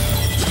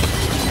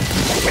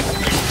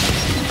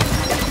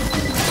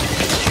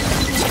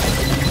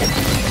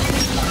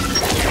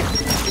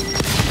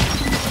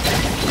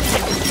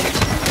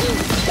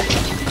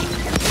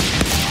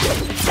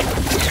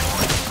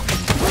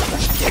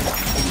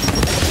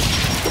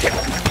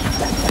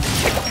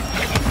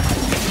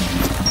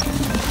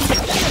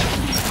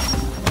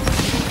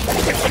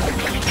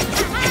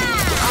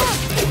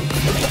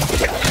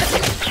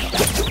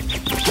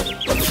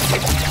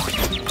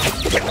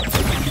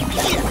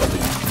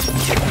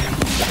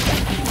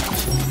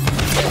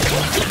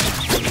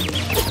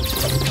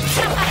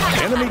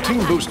 Enemy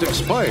team boost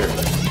expired.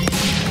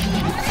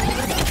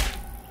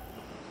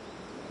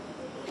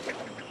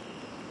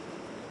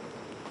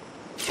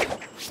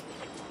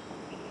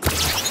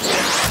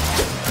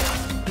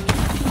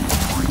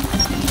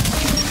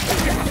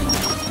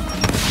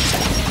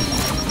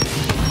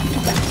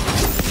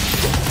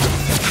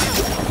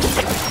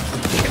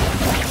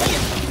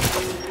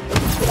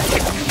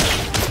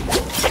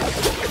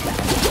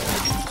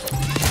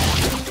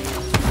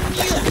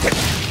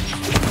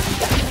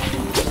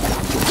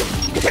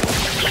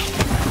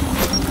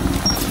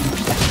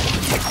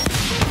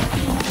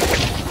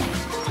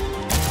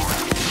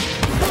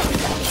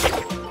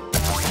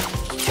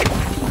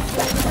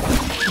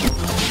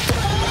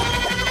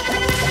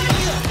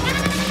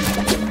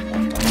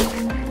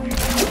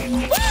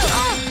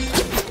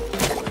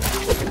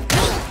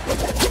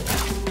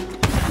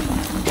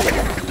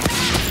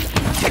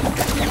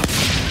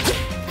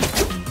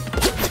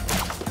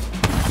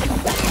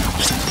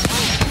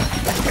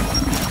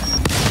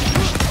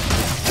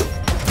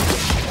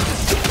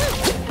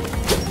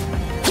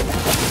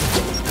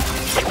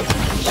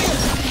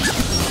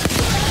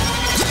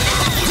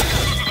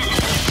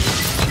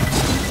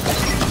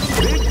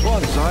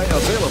 Bonsai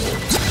available.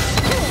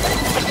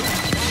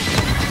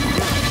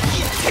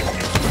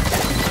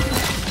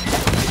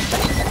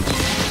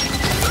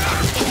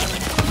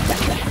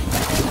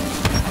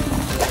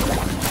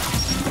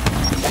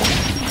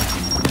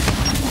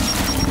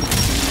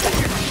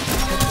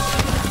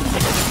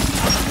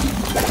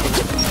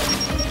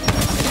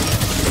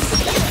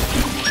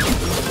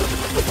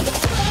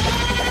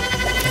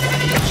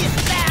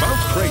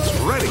 Bounce crates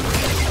ready.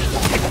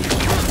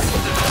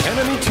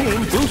 Enemy team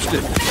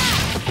boosted.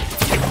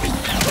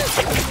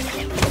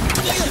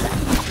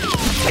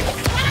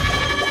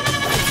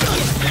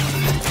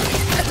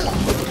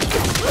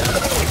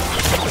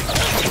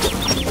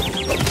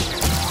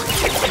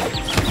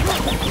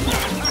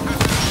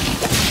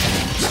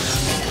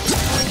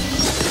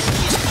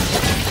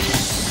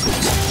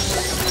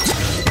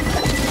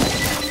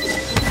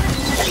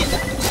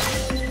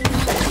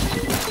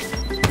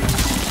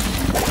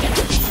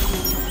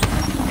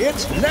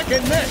 It's neck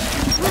and neck.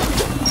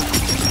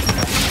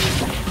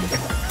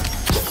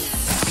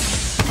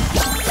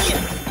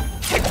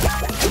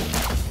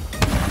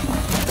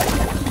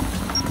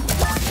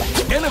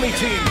 Enemy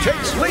team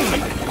takes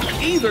lead.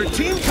 Either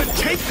team could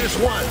take this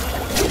one.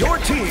 Your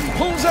team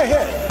pulls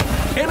ahead.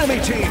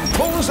 Enemy team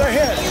pulls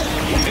ahead.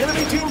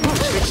 Enemy team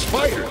boost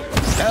expired.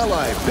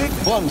 Ally big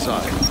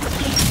bonsai.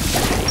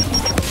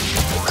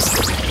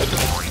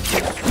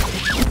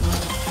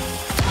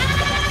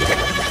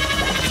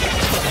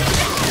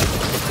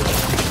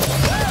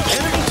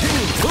 Enemy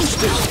team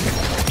boosted.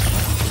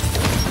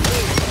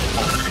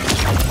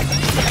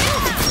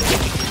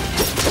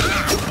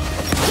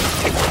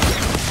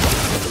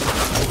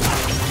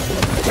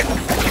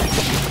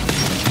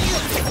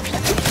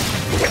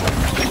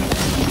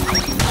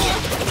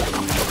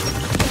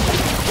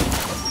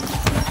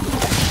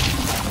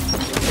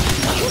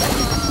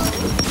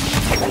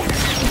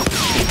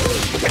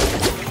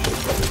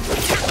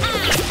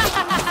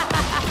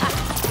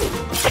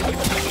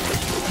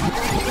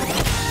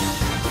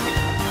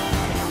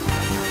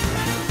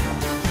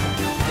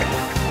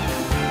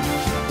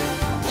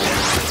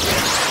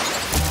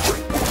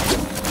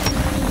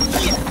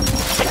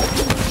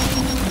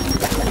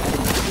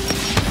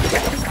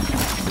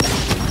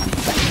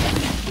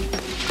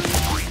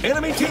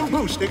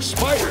 boost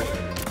expired.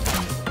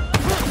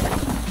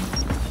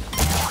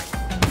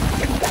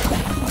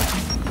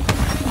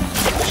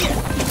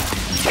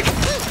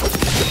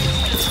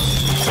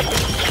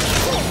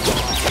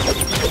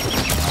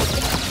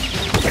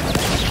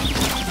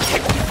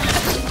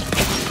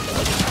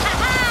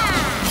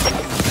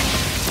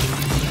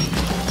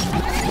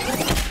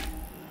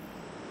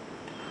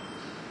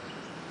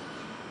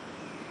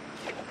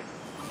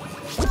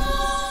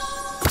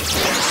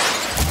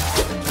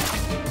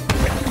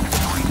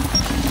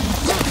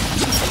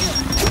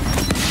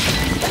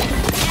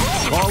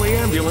 Call the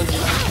ambulance.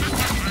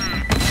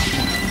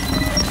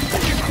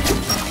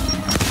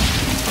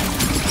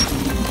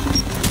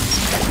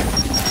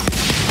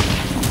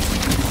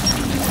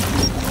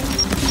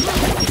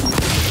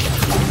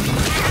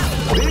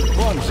 Big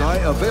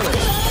bonsai available.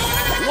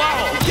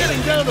 Wow,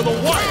 getting down to the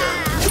wire.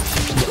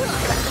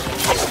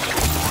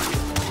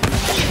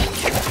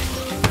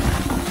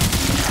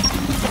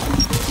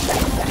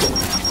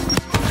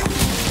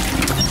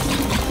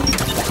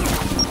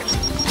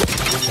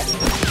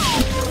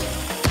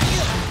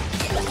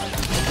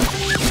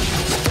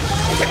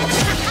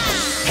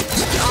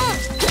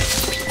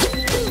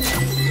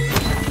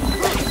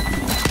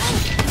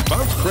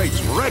 Bounce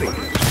crates ready.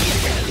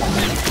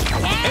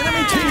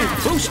 Enemy team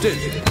boosted.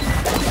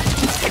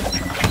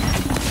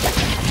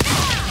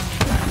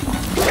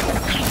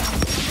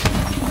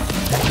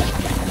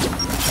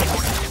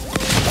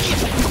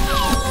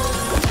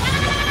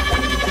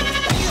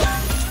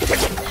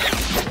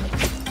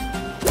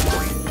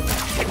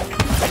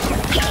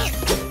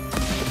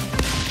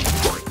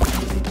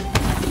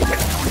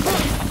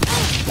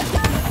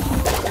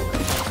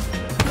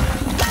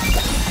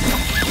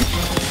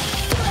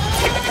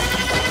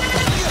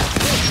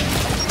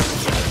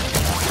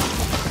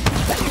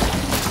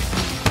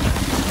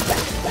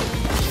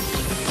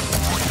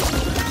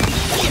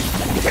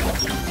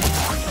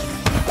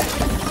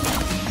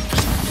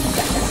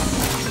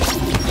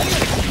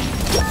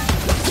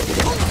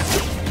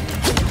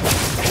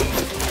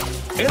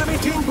 Enemy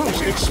team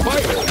boost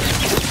expired.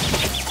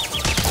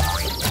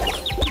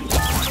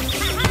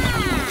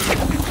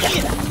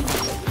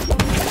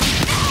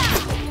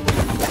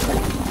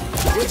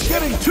 It's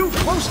getting too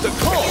close to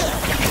call.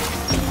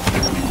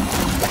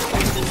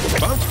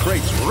 Bounce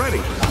crates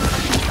ready.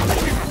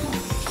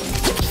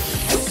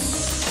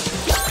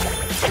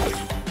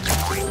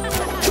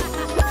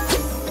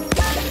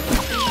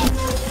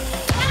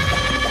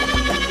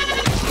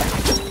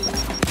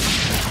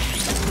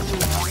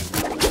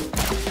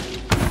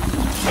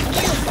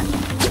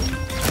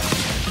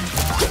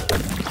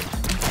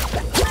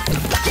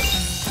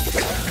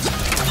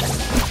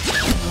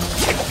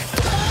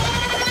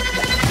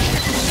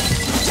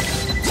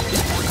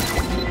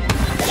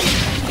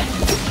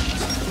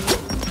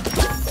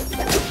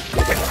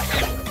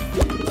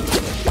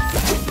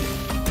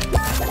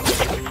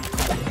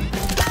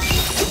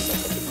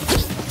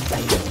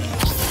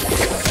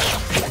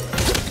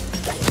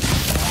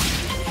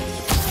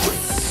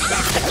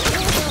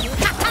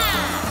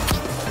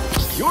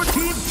 Your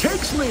team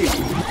takes lead.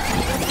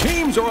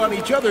 Teams are on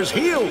each other's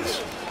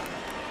heels.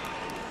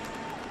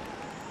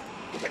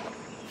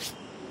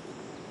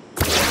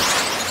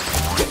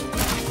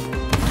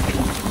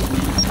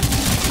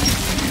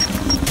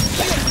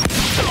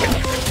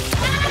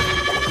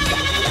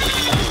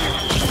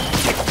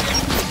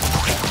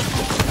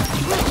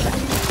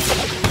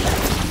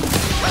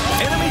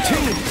 Enemy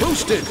team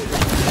boosted.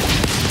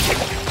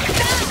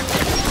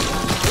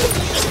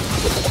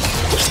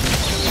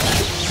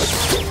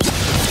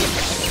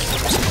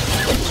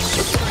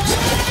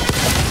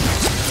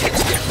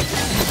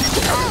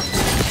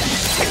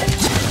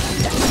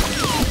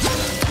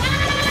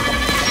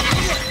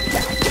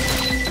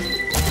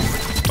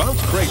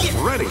 Bounce crate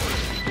ready.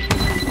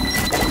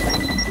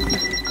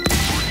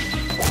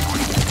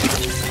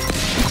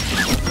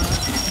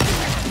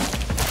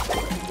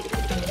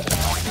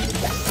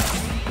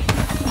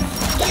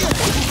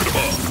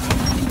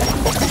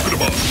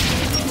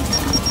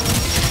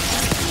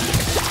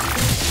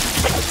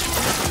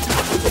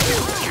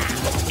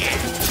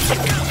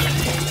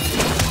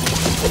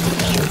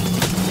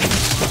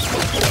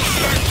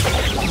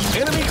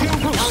 Enemy team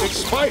boost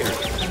expired.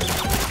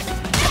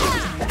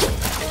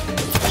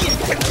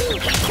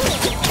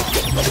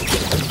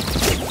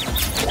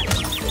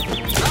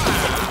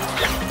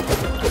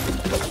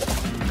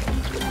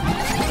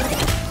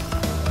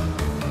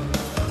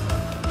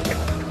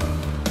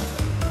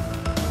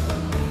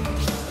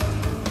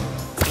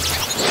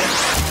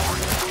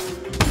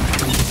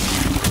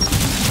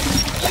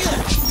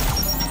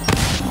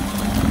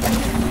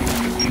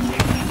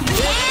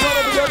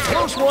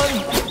 Close one.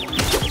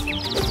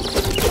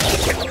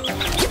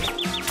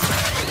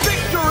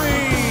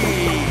 Victory!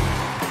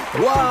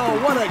 Wow,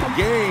 what a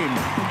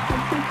game!